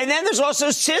 And then there's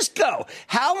also Cisco.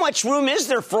 How much room is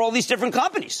there for all these different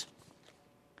companies?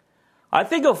 I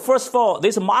think, first of all,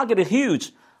 this market is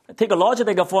huge. Take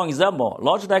Logitech, for example.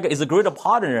 Logitech is a great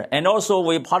partner, and also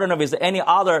we partner with any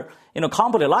other,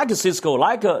 company like Cisco,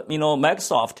 like,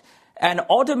 Microsoft. And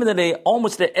ultimately,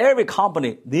 almost every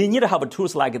company, they need to have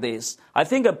tools like this. I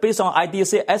think based on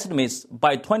IDC estimates,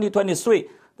 by 2023,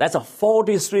 that's a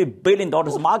 $43 billion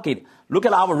market. Look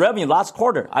at our revenue last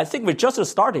quarter. I think we just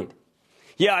started.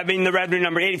 Yeah, I mean, the revenue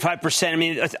number, 85%. I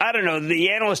mean, I don't know.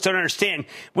 The analysts don't understand.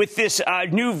 With this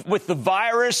with the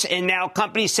virus and now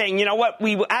companies saying, you know what,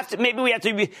 maybe we have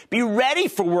to be ready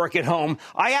for work at home.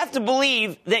 I have to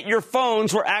believe that your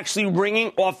phones were actually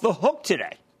ringing off the hook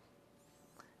today.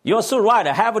 You're so right.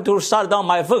 I have to shut down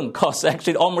my phone because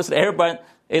actually almost everyone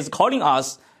is calling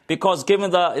us because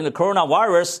given the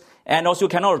coronavirus and also you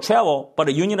cannot travel,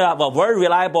 but you need to have a very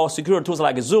reliable secure tools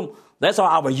like Zoom. That's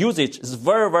why our usage is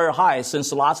very, very high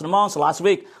since last month, last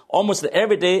week. Almost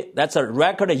every day, that's a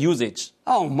record usage.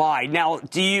 Oh, my. Now,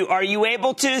 are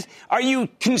you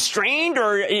constrained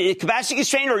or capacity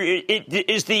constrained, or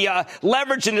is the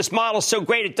leverage in this model so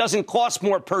great it doesn't cost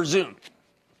more per Zoom?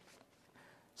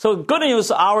 So good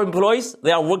news, our employees, they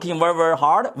are working very, very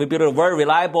hard. We build a very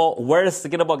reliable, very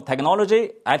scalable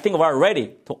technology. I think we're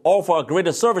ready to offer a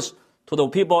greater service to the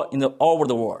people all over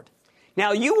the world.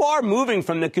 Now, you are moving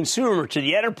from the consumer to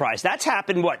the enterprise. That's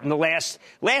happened, in the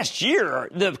last year?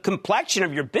 The complexion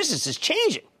of your business is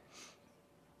changing.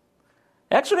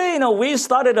 Actually, we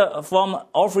started from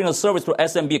offering a service to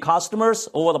SMB customers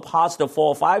over the past 4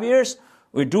 or 5 years.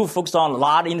 We do focus on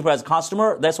large enterprise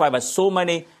customer. That's why we have so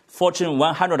many Fortune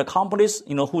 100 companies,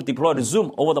 who deployed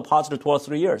Zoom over the past 2 or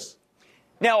 3 years.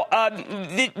 Now,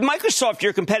 Microsoft,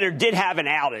 your competitor, did have an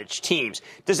outage, Teams.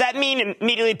 Does that mean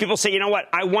immediately people say, you know what,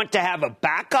 I want to have a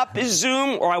backup is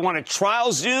Zoom, or I want to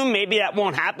trial Zoom? Maybe that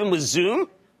won't happen with Zoom?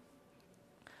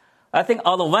 I think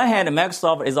on the one hand,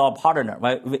 Microsoft is our partner,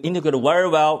 right? We integrate very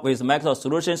well with Microsoft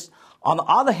solutions. On the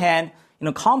other hand,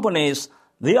 companies,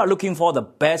 they are looking for the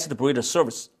best breed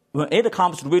service. When it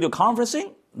comes to video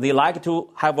conferencing, they like to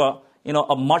have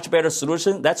a much better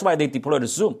solution. That's why they deployed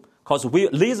Zoom. Because we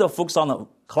laser focus on a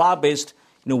cloud-based,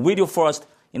 video first,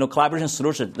 collaboration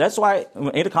solution. That's why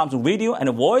when it comes to video and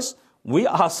voice, we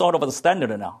are sort of the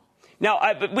standard now. Now,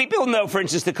 we people know, for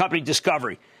instance, the company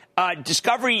Discovery.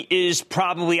 Discovery is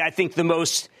probably, I think, the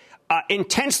most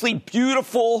intensely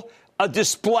beautiful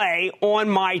display on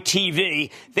my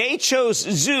TV. They chose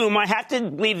Zoom. I have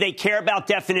to believe they care about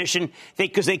definition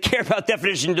because they care about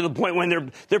definition to the point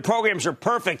when their programs are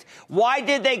perfect. Why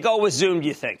did they go with Zoom, do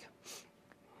you think?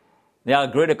 They are a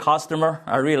great customer.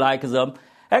 I really like them.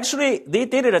 Actually, they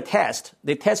did a test.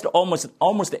 They tested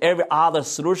almost every other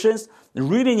solutions. They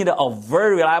really need a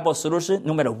very reliable solution,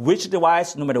 no matter which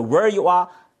device, no matter where you are.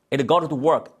 It got to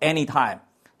work anytime.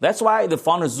 That's why they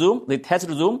found Zoom, they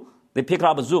tested Zoom, they picked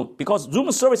up Zoom. Because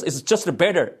Zoom service is just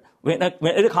better when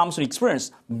it comes to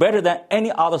experience, better than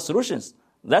any other solutions.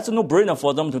 That's a no-brainer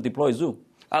for them to deploy Zoom.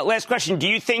 Last question. Do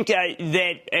you think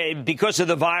that because of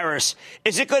the virus,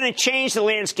 is it going to change the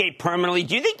landscape permanently?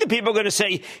 Do you think that people are going to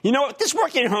say, you know what, this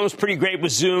working at home is pretty great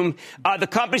with Zoom? The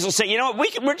companies will say, you know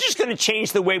what, we're just going to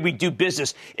change the way we do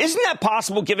business. Isn't that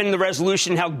possible given the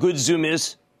resolution, how good Zoom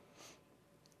is?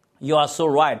 You are so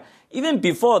right. Even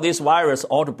before this virus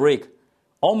outbreak,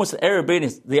 almost every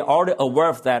business, they are already aware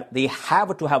of that. They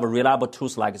have to have reliable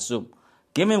tools like Zoom.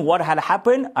 Given what had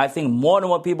happened, I think more and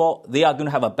more people, they are going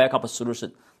to have a backup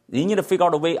solution. They need to figure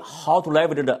out a way how to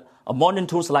leverage the modern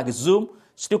tools like Zoom,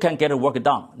 still can get the work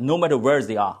done, no matter where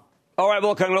they are. All right,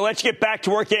 well, I'm going to let you get back to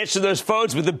work to answer those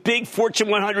phones with the big Fortune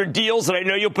 100 deals that I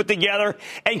know you'll put together.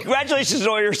 And congratulations on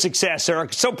all your success,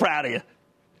 Eric. So proud of you.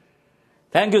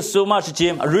 Thank you so much,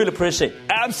 Jim. I really appreciate it.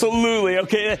 Absolutely.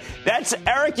 Okay, that's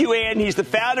Eric Yuan. He's the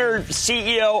founder and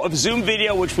CEO of Zoom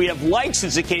Video, which we have liked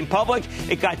since it came public.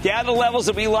 It got down to levels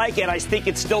that we like, and I think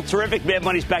it's still terrific. Mad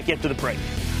Money's back after the break.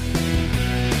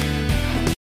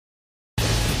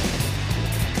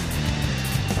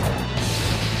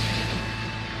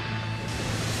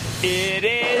 It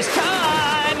is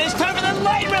time. It's time for the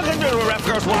light round.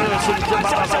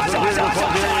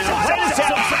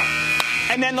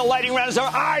 And then the lighting round is over.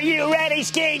 Are you ready,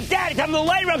 Ski Daddy? Time for the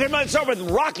lighting round. Let's start with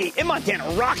Rocky in Montana.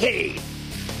 Rocky.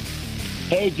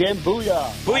 Hey, Jim.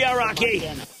 Booyah. Booyah, Rocky.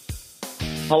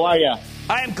 How are you?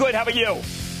 I am good. How about you?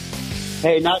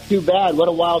 Hey, not too bad. What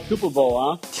a wild Super Bowl,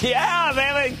 huh? Yeah,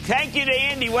 man. Thank you to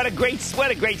Andy. What a great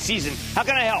season. How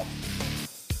can I help?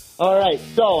 All right.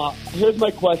 So here's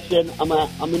my question. I'm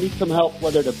gonna need some help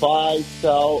whether to buy,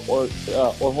 sell, or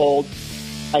hold.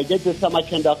 I did the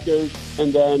semiconductors,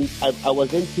 and then I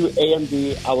was into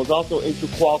AMD. I was also into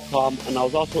Qualcomm, and I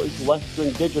was also into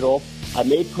Western Digital. I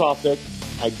made profits.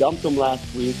 I dumped them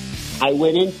last week. I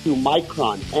went into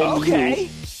Micron. Okay.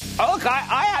 Oh, look,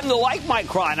 I happen to like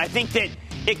Micron. I think that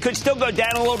it could still go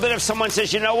down a little bit if someone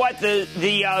says, you know what, there's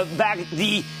no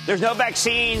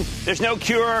vaccine, there's no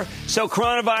cure, so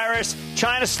coronavirus,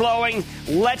 China's slowing,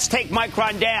 let's take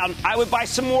Micron down. I would buy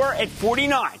some more at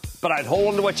 49, but I'd hold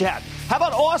on to what you have. How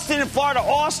about Austin in Florida?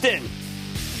 Austin.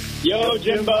 Yo,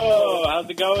 Jimbo. How's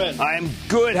it going? I am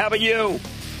good. How about you?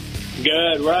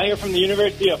 Good. We're out here from the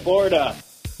University of Florida.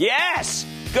 Yes.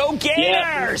 Go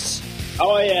Gators. Yeah.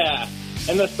 Oh, yeah.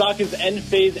 And the stock is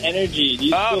Enphase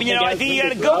Energy. I think you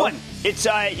got a good one.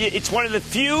 It's one of the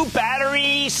few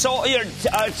battery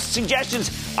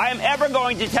suggestions I am ever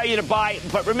going to tell you to buy.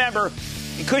 But remember,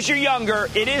 because you're younger,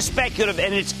 it is speculative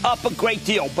and it's up a great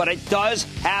deal. But it does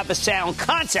have a sound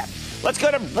concept. Let's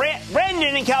go to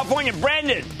Brendan in California.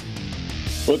 Brendan.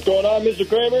 What's going on, Mr.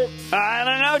 Cramer? I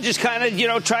don't know. Just kind of,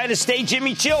 trying to stay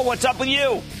Jimmy Chill. What's up with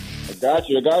you? I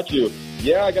got you.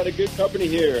 Yeah, I got a good company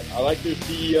here. I like their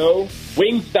CEO,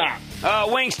 Wingstop.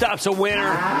 Wingstop's a winner.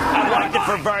 I've liked it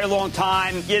for a very long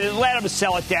time. Let them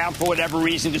sell it down for whatever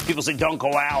reason because people say don't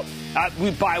go out. We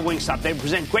buy Wingstop. They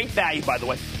present great value, by the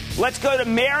way. Let's go to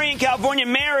Mary in California.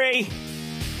 Mary.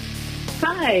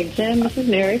 Hi, Jim. This is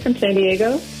Mary from San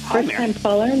Diego. First-time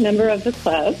caller, member of the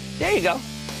club. There you go.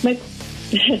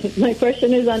 My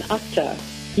question is on Okta.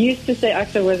 You used to say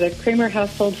Okta was a Cramer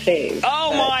household fave.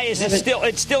 Oh, my.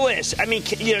 It still is. I mean,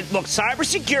 look,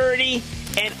 cybersecurity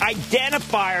and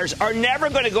identifiers are never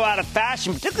going to go out of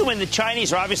fashion, particularly when the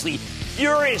Chinese are obviously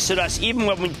furious at us, even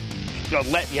when we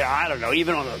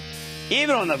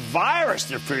even on the virus,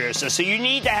 they're furious. So you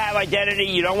need to have identity.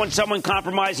 You don't want someone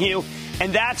compromising you.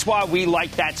 And that's why we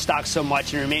like that stock so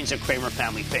much and remains a Cramer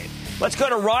family fave. Let's go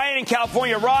to Ryan in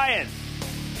California. Ryan.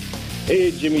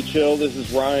 Hey, Jimmy Chill. This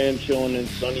is Ryan chilling in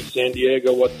sunny San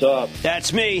Diego. What's up?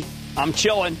 That's me. I'm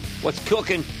chilling. What's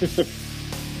cooking?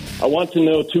 I want to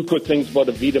know two quick things about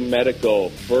Avita Medical.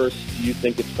 First, do you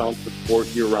think it's found support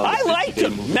here around I liked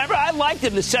him. Remember, I liked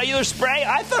him. The cellular spray,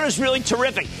 I thought it was really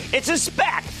terrific. It's a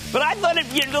spec, but I thought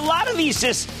a lot of these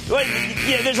there's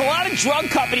a lot of drug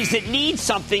companies that need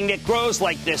something that grows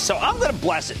like this, so I'm going to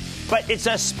bless it. But it's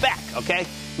a spec, okay?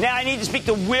 Now I need to speak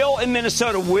to Will in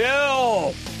Minnesota.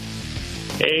 Will.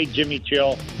 Hey, Jimmy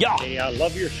Chill. Yeah. Hey, I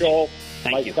love your show.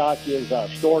 Thank you. My stock is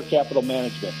Store Capital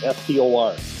Management,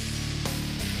 STOR.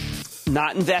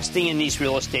 Not investing in these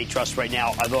real estate trusts right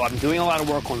now, although I'm doing a lot of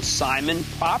work on Simon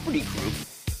Property Group.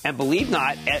 And believe it or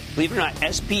not,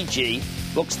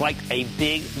 SPG looks like a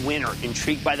big winner.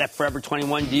 Intrigued by that Forever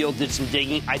 21 deal, did some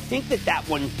digging. I think that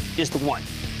one is the one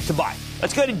to buy.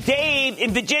 Let's go to Dave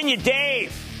in Virginia.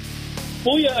 Dave.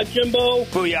 Booyah, Jimbo.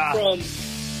 Booyah. From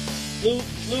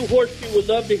Blue Horseshoe. Would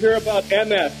love to hear about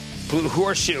MS. Blue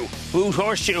Horseshoe.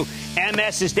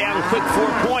 MS is down a quick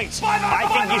 4 points. I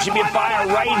think you should be a buyer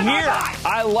right here.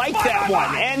 I like that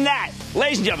one. And that,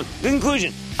 ladies and gentlemen, the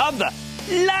conclusion of the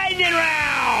Lightning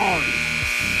Round.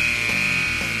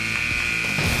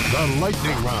 The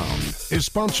Lightning Round is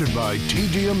sponsored by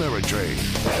TD Ameritrade.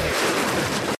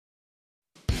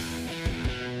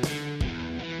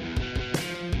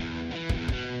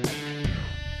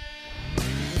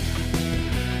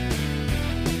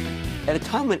 At a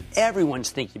time when everyone's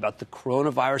thinking about the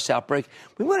coronavirus outbreak,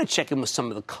 we want to check in with some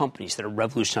of the companies that are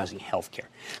revolutionizing healthcare.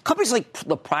 Companies like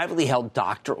the privately held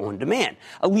Doctor On Demand,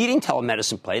 a leading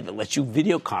telemedicine play that lets you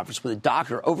video conference with a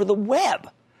doctor over the web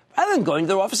rather than going to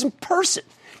their office in person.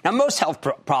 Now, most health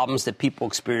problems that people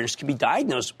experience can be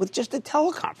diagnosed with just a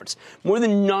teleconference, more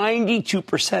than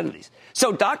 92% of these.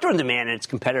 So Doctor On Demand and its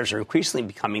competitors are increasingly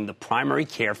becoming the primary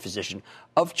care physician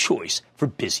of choice for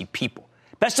busy people.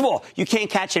 Best of all, you can't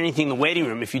catch anything in the waiting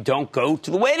room if you don't go to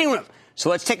the waiting room.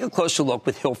 So let's take a closer look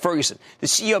with Hill Ferguson, the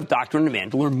CEO of Doctor On Demand,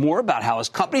 to learn more about how his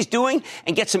company's doing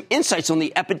and get some insights on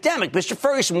the epidemic. Mr.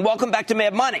 Ferguson, welcome back to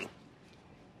Mad Money.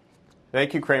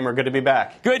 Thank you, Kramer. Good to be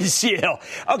back. Good to see you, Hill.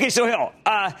 Okay, so Hill,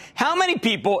 how many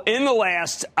people in the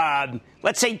last,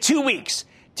 let's say, 2 weeks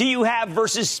do you have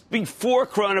versus before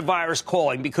coronavirus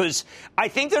calling? Because I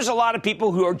think there's a lot of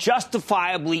people who are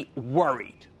justifiably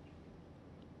worried.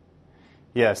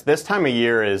 Yes, this time of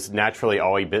year is naturally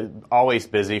always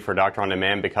busy for Doctor On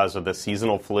Demand because of the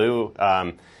seasonal flu,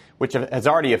 which has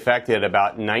already affected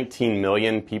about 19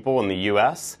 million people in the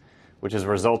U.S., which has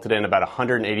resulted in about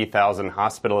 180,000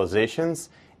 hospitalizations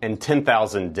and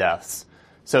 10,000 deaths.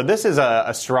 So this is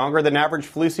a stronger than average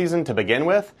flu season to begin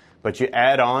with, but you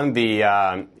add on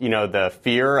the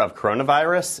fear of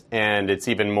coronavirus, and it's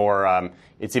even more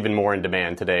in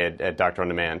demand today at Doctor On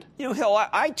Demand. You know, Hill,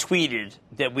 I tweeted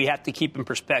that we have to keep in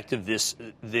perspective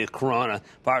the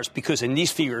coronavirus because in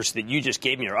these figures that you just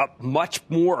gave me are up much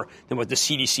more than what the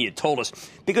CDC had told us.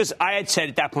 Because I had said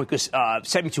at that point, because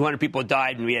 7,200 people had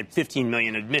died and we had 15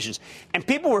 million admissions. And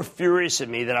people were furious at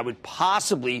me that I would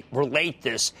possibly relate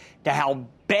this to how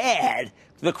bad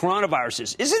the coronavirus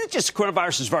is. Isn't it just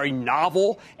coronavirus is very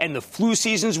novel and the flu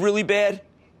season's really bad?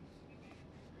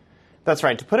 That's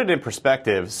right. To put it in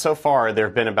perspective, so far there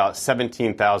have been about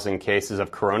 17,000 cases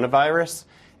of coronavirus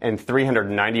and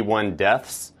 391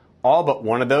 deaths, all but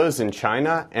one of those in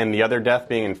China and the other death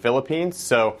being in Philippines.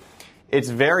 So it's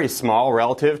very small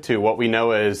relative to what we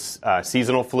know as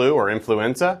seasonal flu or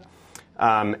influenza.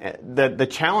 The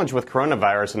challenge with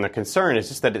coronavirus and the concern is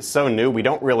just that it's so new. We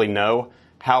don't really know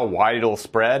how wide it'll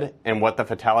spread and what the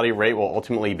fatality rate will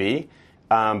ultimately be.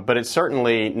 But it's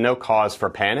certainly no cause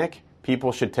for panic.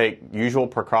 People should take usual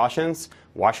precautions,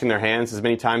 washing their hands as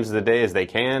many times a day as they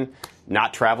can.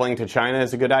 Not traveling to China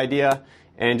is a good idea.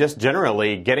 And just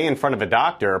generally getting in front of a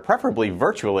doctor, preferably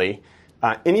virtually,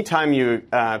 anytime you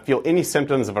feel any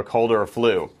symptoms of a cold or a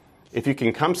flu. If you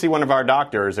can come see one of our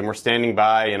doctors, and we're standing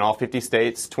by in all 50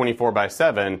 states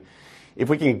 24/7, if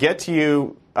we can get to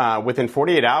you within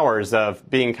 48 hours of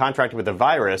being contracted with the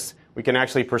virus, we can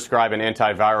actually prescribe an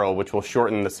antiviral, which will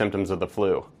shorten the symptoms of the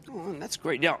flu. Oh, that's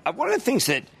great. Now, one of the things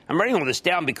that I'm writing all this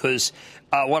down because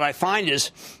what I find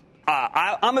is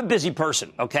I'm a busy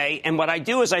person, okay? And what I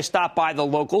do is I stop by the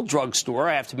local drugstore.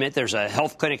 I have to admit there's a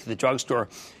health clinic at the drugstore.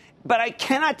 But I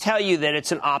cannot tell you that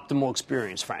it's an optimal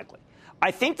experience, frankly.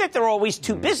 I think that they're always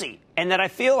too busy and that I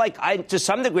feel like, to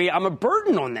some degree, I'm a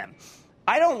burden on them.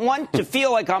 I don't want to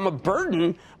feel like I'm a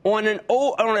burden on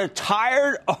a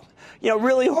tired,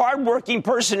 really hardworking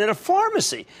person in a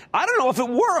pharmacy. I don't know if it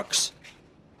works.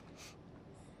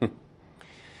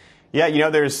 Yeah,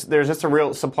 there's just a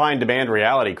real supply and demand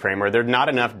reality, Kramer. There are not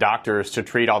enough doctors to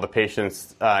treat all the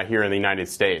patients here in the United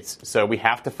States. So we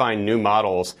have to find new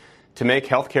models to make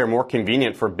healthcare more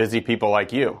convenient for busy people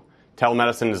like you.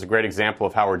 Telemedicine is a great example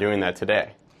of how we're doing that today.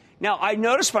 Now, I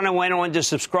noticed when I went on to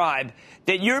subscribe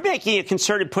that you're making a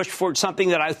concerted push for something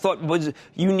that I thought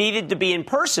you needed to be in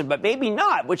person, but maybe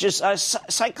not, which is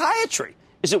psychiatry.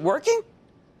 Is it working?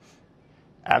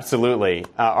 Absolutely.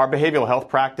 Our behavioral health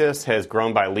practice has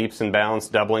grown by leaps and bounds,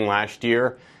 doubling last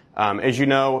year. As you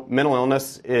know, mental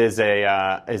illness is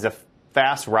a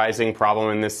fast-rising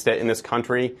problem in this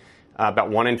country.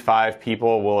 About 1 in 5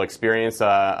 people will experience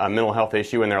a mental health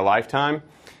issue in their lifetime.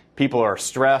 People are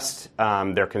stressed,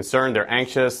 they're concerned, they're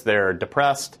anxious, they're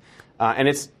depressed, and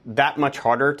it's that much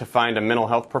harder to find a mental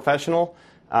health professional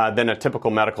than a typical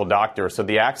medical doctor. So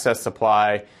the access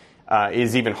supply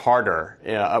is even harder,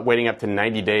 waiting up to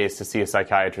 90 days to see a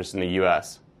psychiatrist in the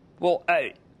U.S. Well,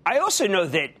 I also know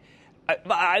that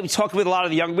I'm talking with a lot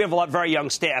of the young. We have a lot of very young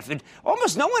staff, and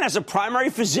almost no one has a primary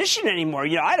physician anymore.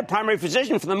 You know, I had a primary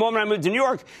physician from the moment I moved to New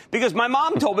York because my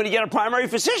mom told me to get a primary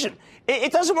physician.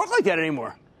 It doesn't work like that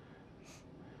anymore.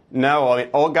 No, I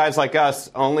mean, old guys like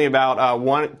us, only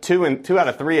about two out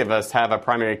of three of us have a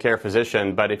primary care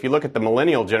physician. But if you look at the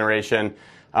millennial generation,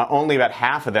 only about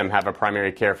half of them have a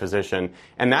primary care physician.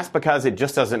 And that's because it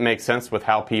just doesn't make sense with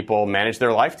how people manage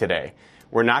their life today.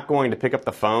 We're not going to pick up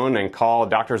the phone and call a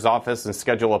doctor's office and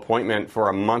schedule an appointment for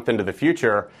a month into the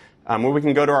future where we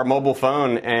can go to our mobile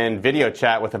phone and video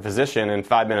chat with a physician in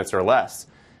 5 minutes or less.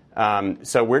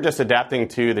 So we're just adapting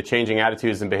to the changing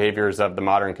attitudes and behaviors of the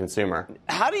modern consumer.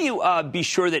 How do you be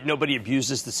sure that nobody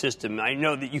abuses the system? I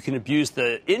know that you can abuse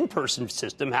the in-person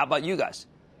system. How about you guys?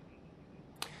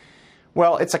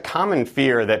 Well, it's a common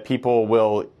fear that people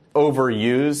will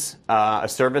overuse a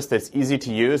service that's easy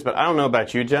to use. But I don't know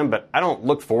about you, Jim, but I don't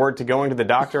look forward to going to the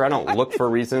doctor. I don't look for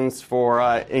reasons for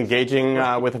engaging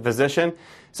with a physician.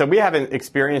 So we haven't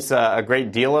experienced a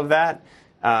great deal of that.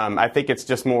 I think it's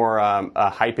just more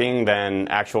hyping than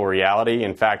actual reality.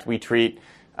 In fact, we treat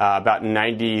about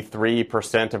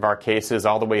 93% of our cases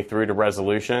all the way through to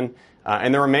resolution.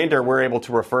 And the remainder, we're able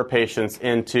to refer patients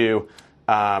into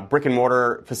brick and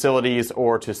mortar facilities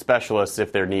or to specialists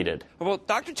if they're needed. Well,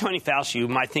 Dr. Tony Fauci,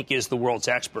 whom I think is the world's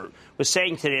expert, was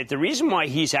saying today that the reason why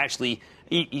he's actually,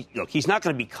 look, he's not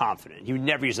going to be confident. He would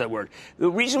never use that word. The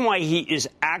reason why he is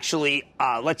actually,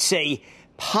 let's say,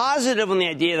 positive on the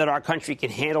idea that our country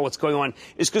can handle what's going on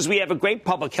is because we have a great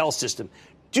public health system.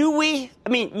 Do we? I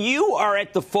mean, you are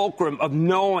at the fulcrum of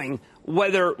knowing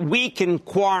whether we can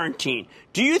quarantine.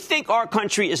 Do you think our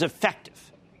country is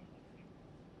effective?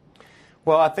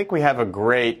 Well, I think we have a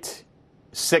great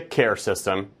sick care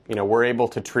system. You know, we're able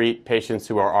to treat patients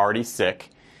who are already sick.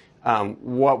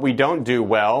 What we don't do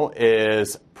well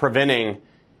is preventing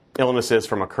illnesses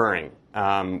from occurring.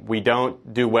 We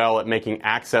don't do well at making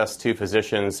access to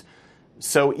physicians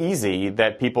so easy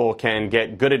that people can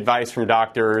get good advice from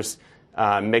doctors,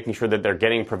 making sure that they're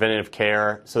getting preventative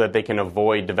care so that they can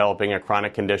avoid developing a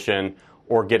chronic condition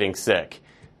or getting sick.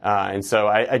 And so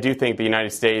I do think the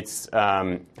United States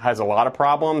has a lot of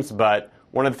problems, but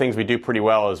one of the things we do pretty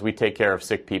well is we take care of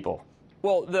sick people.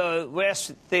 Well, the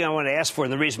last thing I want to ask for,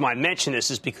 and the reason why I mention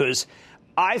this, is because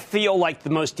I feel like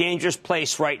the most dangerous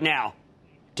place right now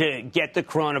to get the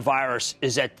coronavirus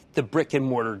is at the brick and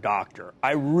mortar doctor.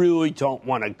 I really don't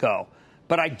want to go,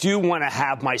 but I do want to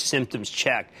have my symptoms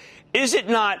checked. Is it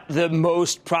not the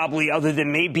most, probably other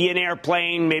than maybe an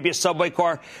airplane, maybe a subway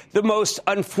car, the most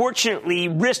unfortunately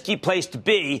risky place to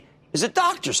be is a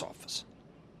doctor's office?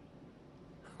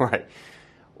 Right.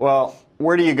 Well,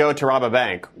 where do you go to rob a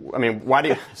bank? I mean, why do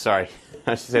you, sorry,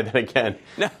 I should say that again.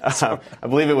 No, I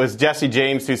believe it was Jesse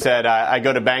James who said, I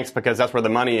go to banks because that's where the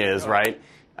money is, right?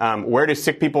 Where do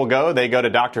sick people go? They go to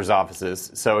doctor's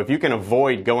offices. So if you can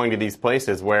avoid going to these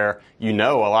places where you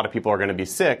know a lot of people are going to be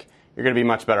sick, you're going to be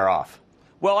much better off.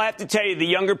 Well, I have to tell you, the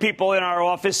younger people in our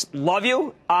office love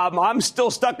you. I'm still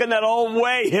stuck in that old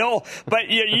way, Hill. But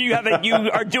you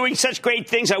are doing such great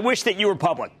things. I wish that you were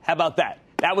public. How about that?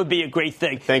 That would be a great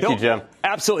thing. Thank you, Jim.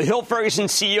 Absolutely. Hill Ferguson,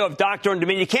 CEO of Doctor on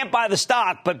Demand. You can't buy the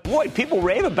stock, but boy, people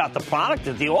rave about the product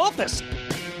at the office.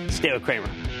 Stay with Cramer.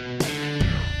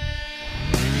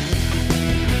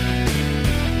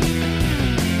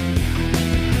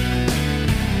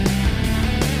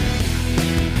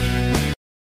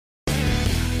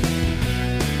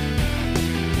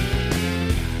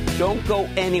 Don't go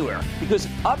anywhere, because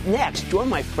up next, join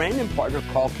my friend and partner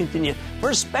Carl Quintanilla for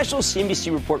a special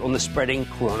CNBC report on the spreading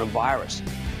coronavirus.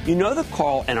 You know that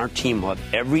Carl and our team will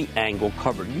have every angle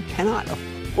covered. You cannot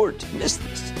afford to miss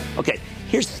this. Okay,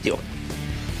 here's the deal.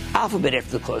 Alphabet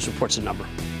after the close reports a number.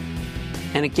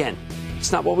 And again,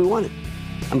 it's not what we wanted.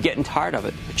 I'm getting tired of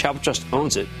it. The Travel Trust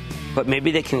owns it, but maybe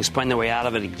they can explain their way out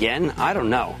of it again. I don't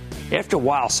know. After a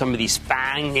while, some of these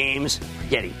fang names are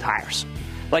getting tiresome.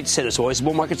 Like I said, there's always a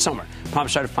bull market somewhere. I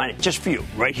promise I'll try to find it just for you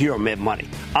right here on Mad Money.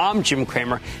 I'm Jim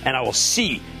Cramer, and I will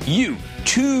see you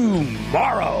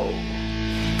tomorrow.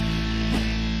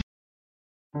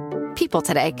 People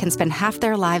today can spend half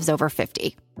their lives over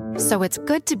 50. So it's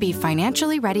good to be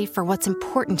financially ready for what's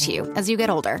important to you as you get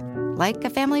older, like a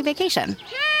family vacation.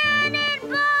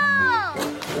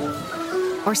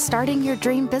 Or starting your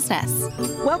dream business.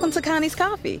 Welcome to Connie's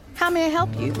Coffee. How may I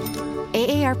help you?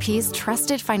 AARP's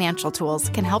trusted financial tools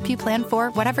can help you plan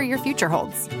for whatever your future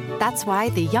holds. That's why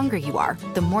the younger you are,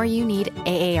 the more you need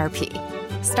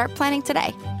AARP. Start planning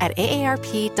today at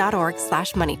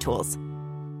aarp.org/moneytools.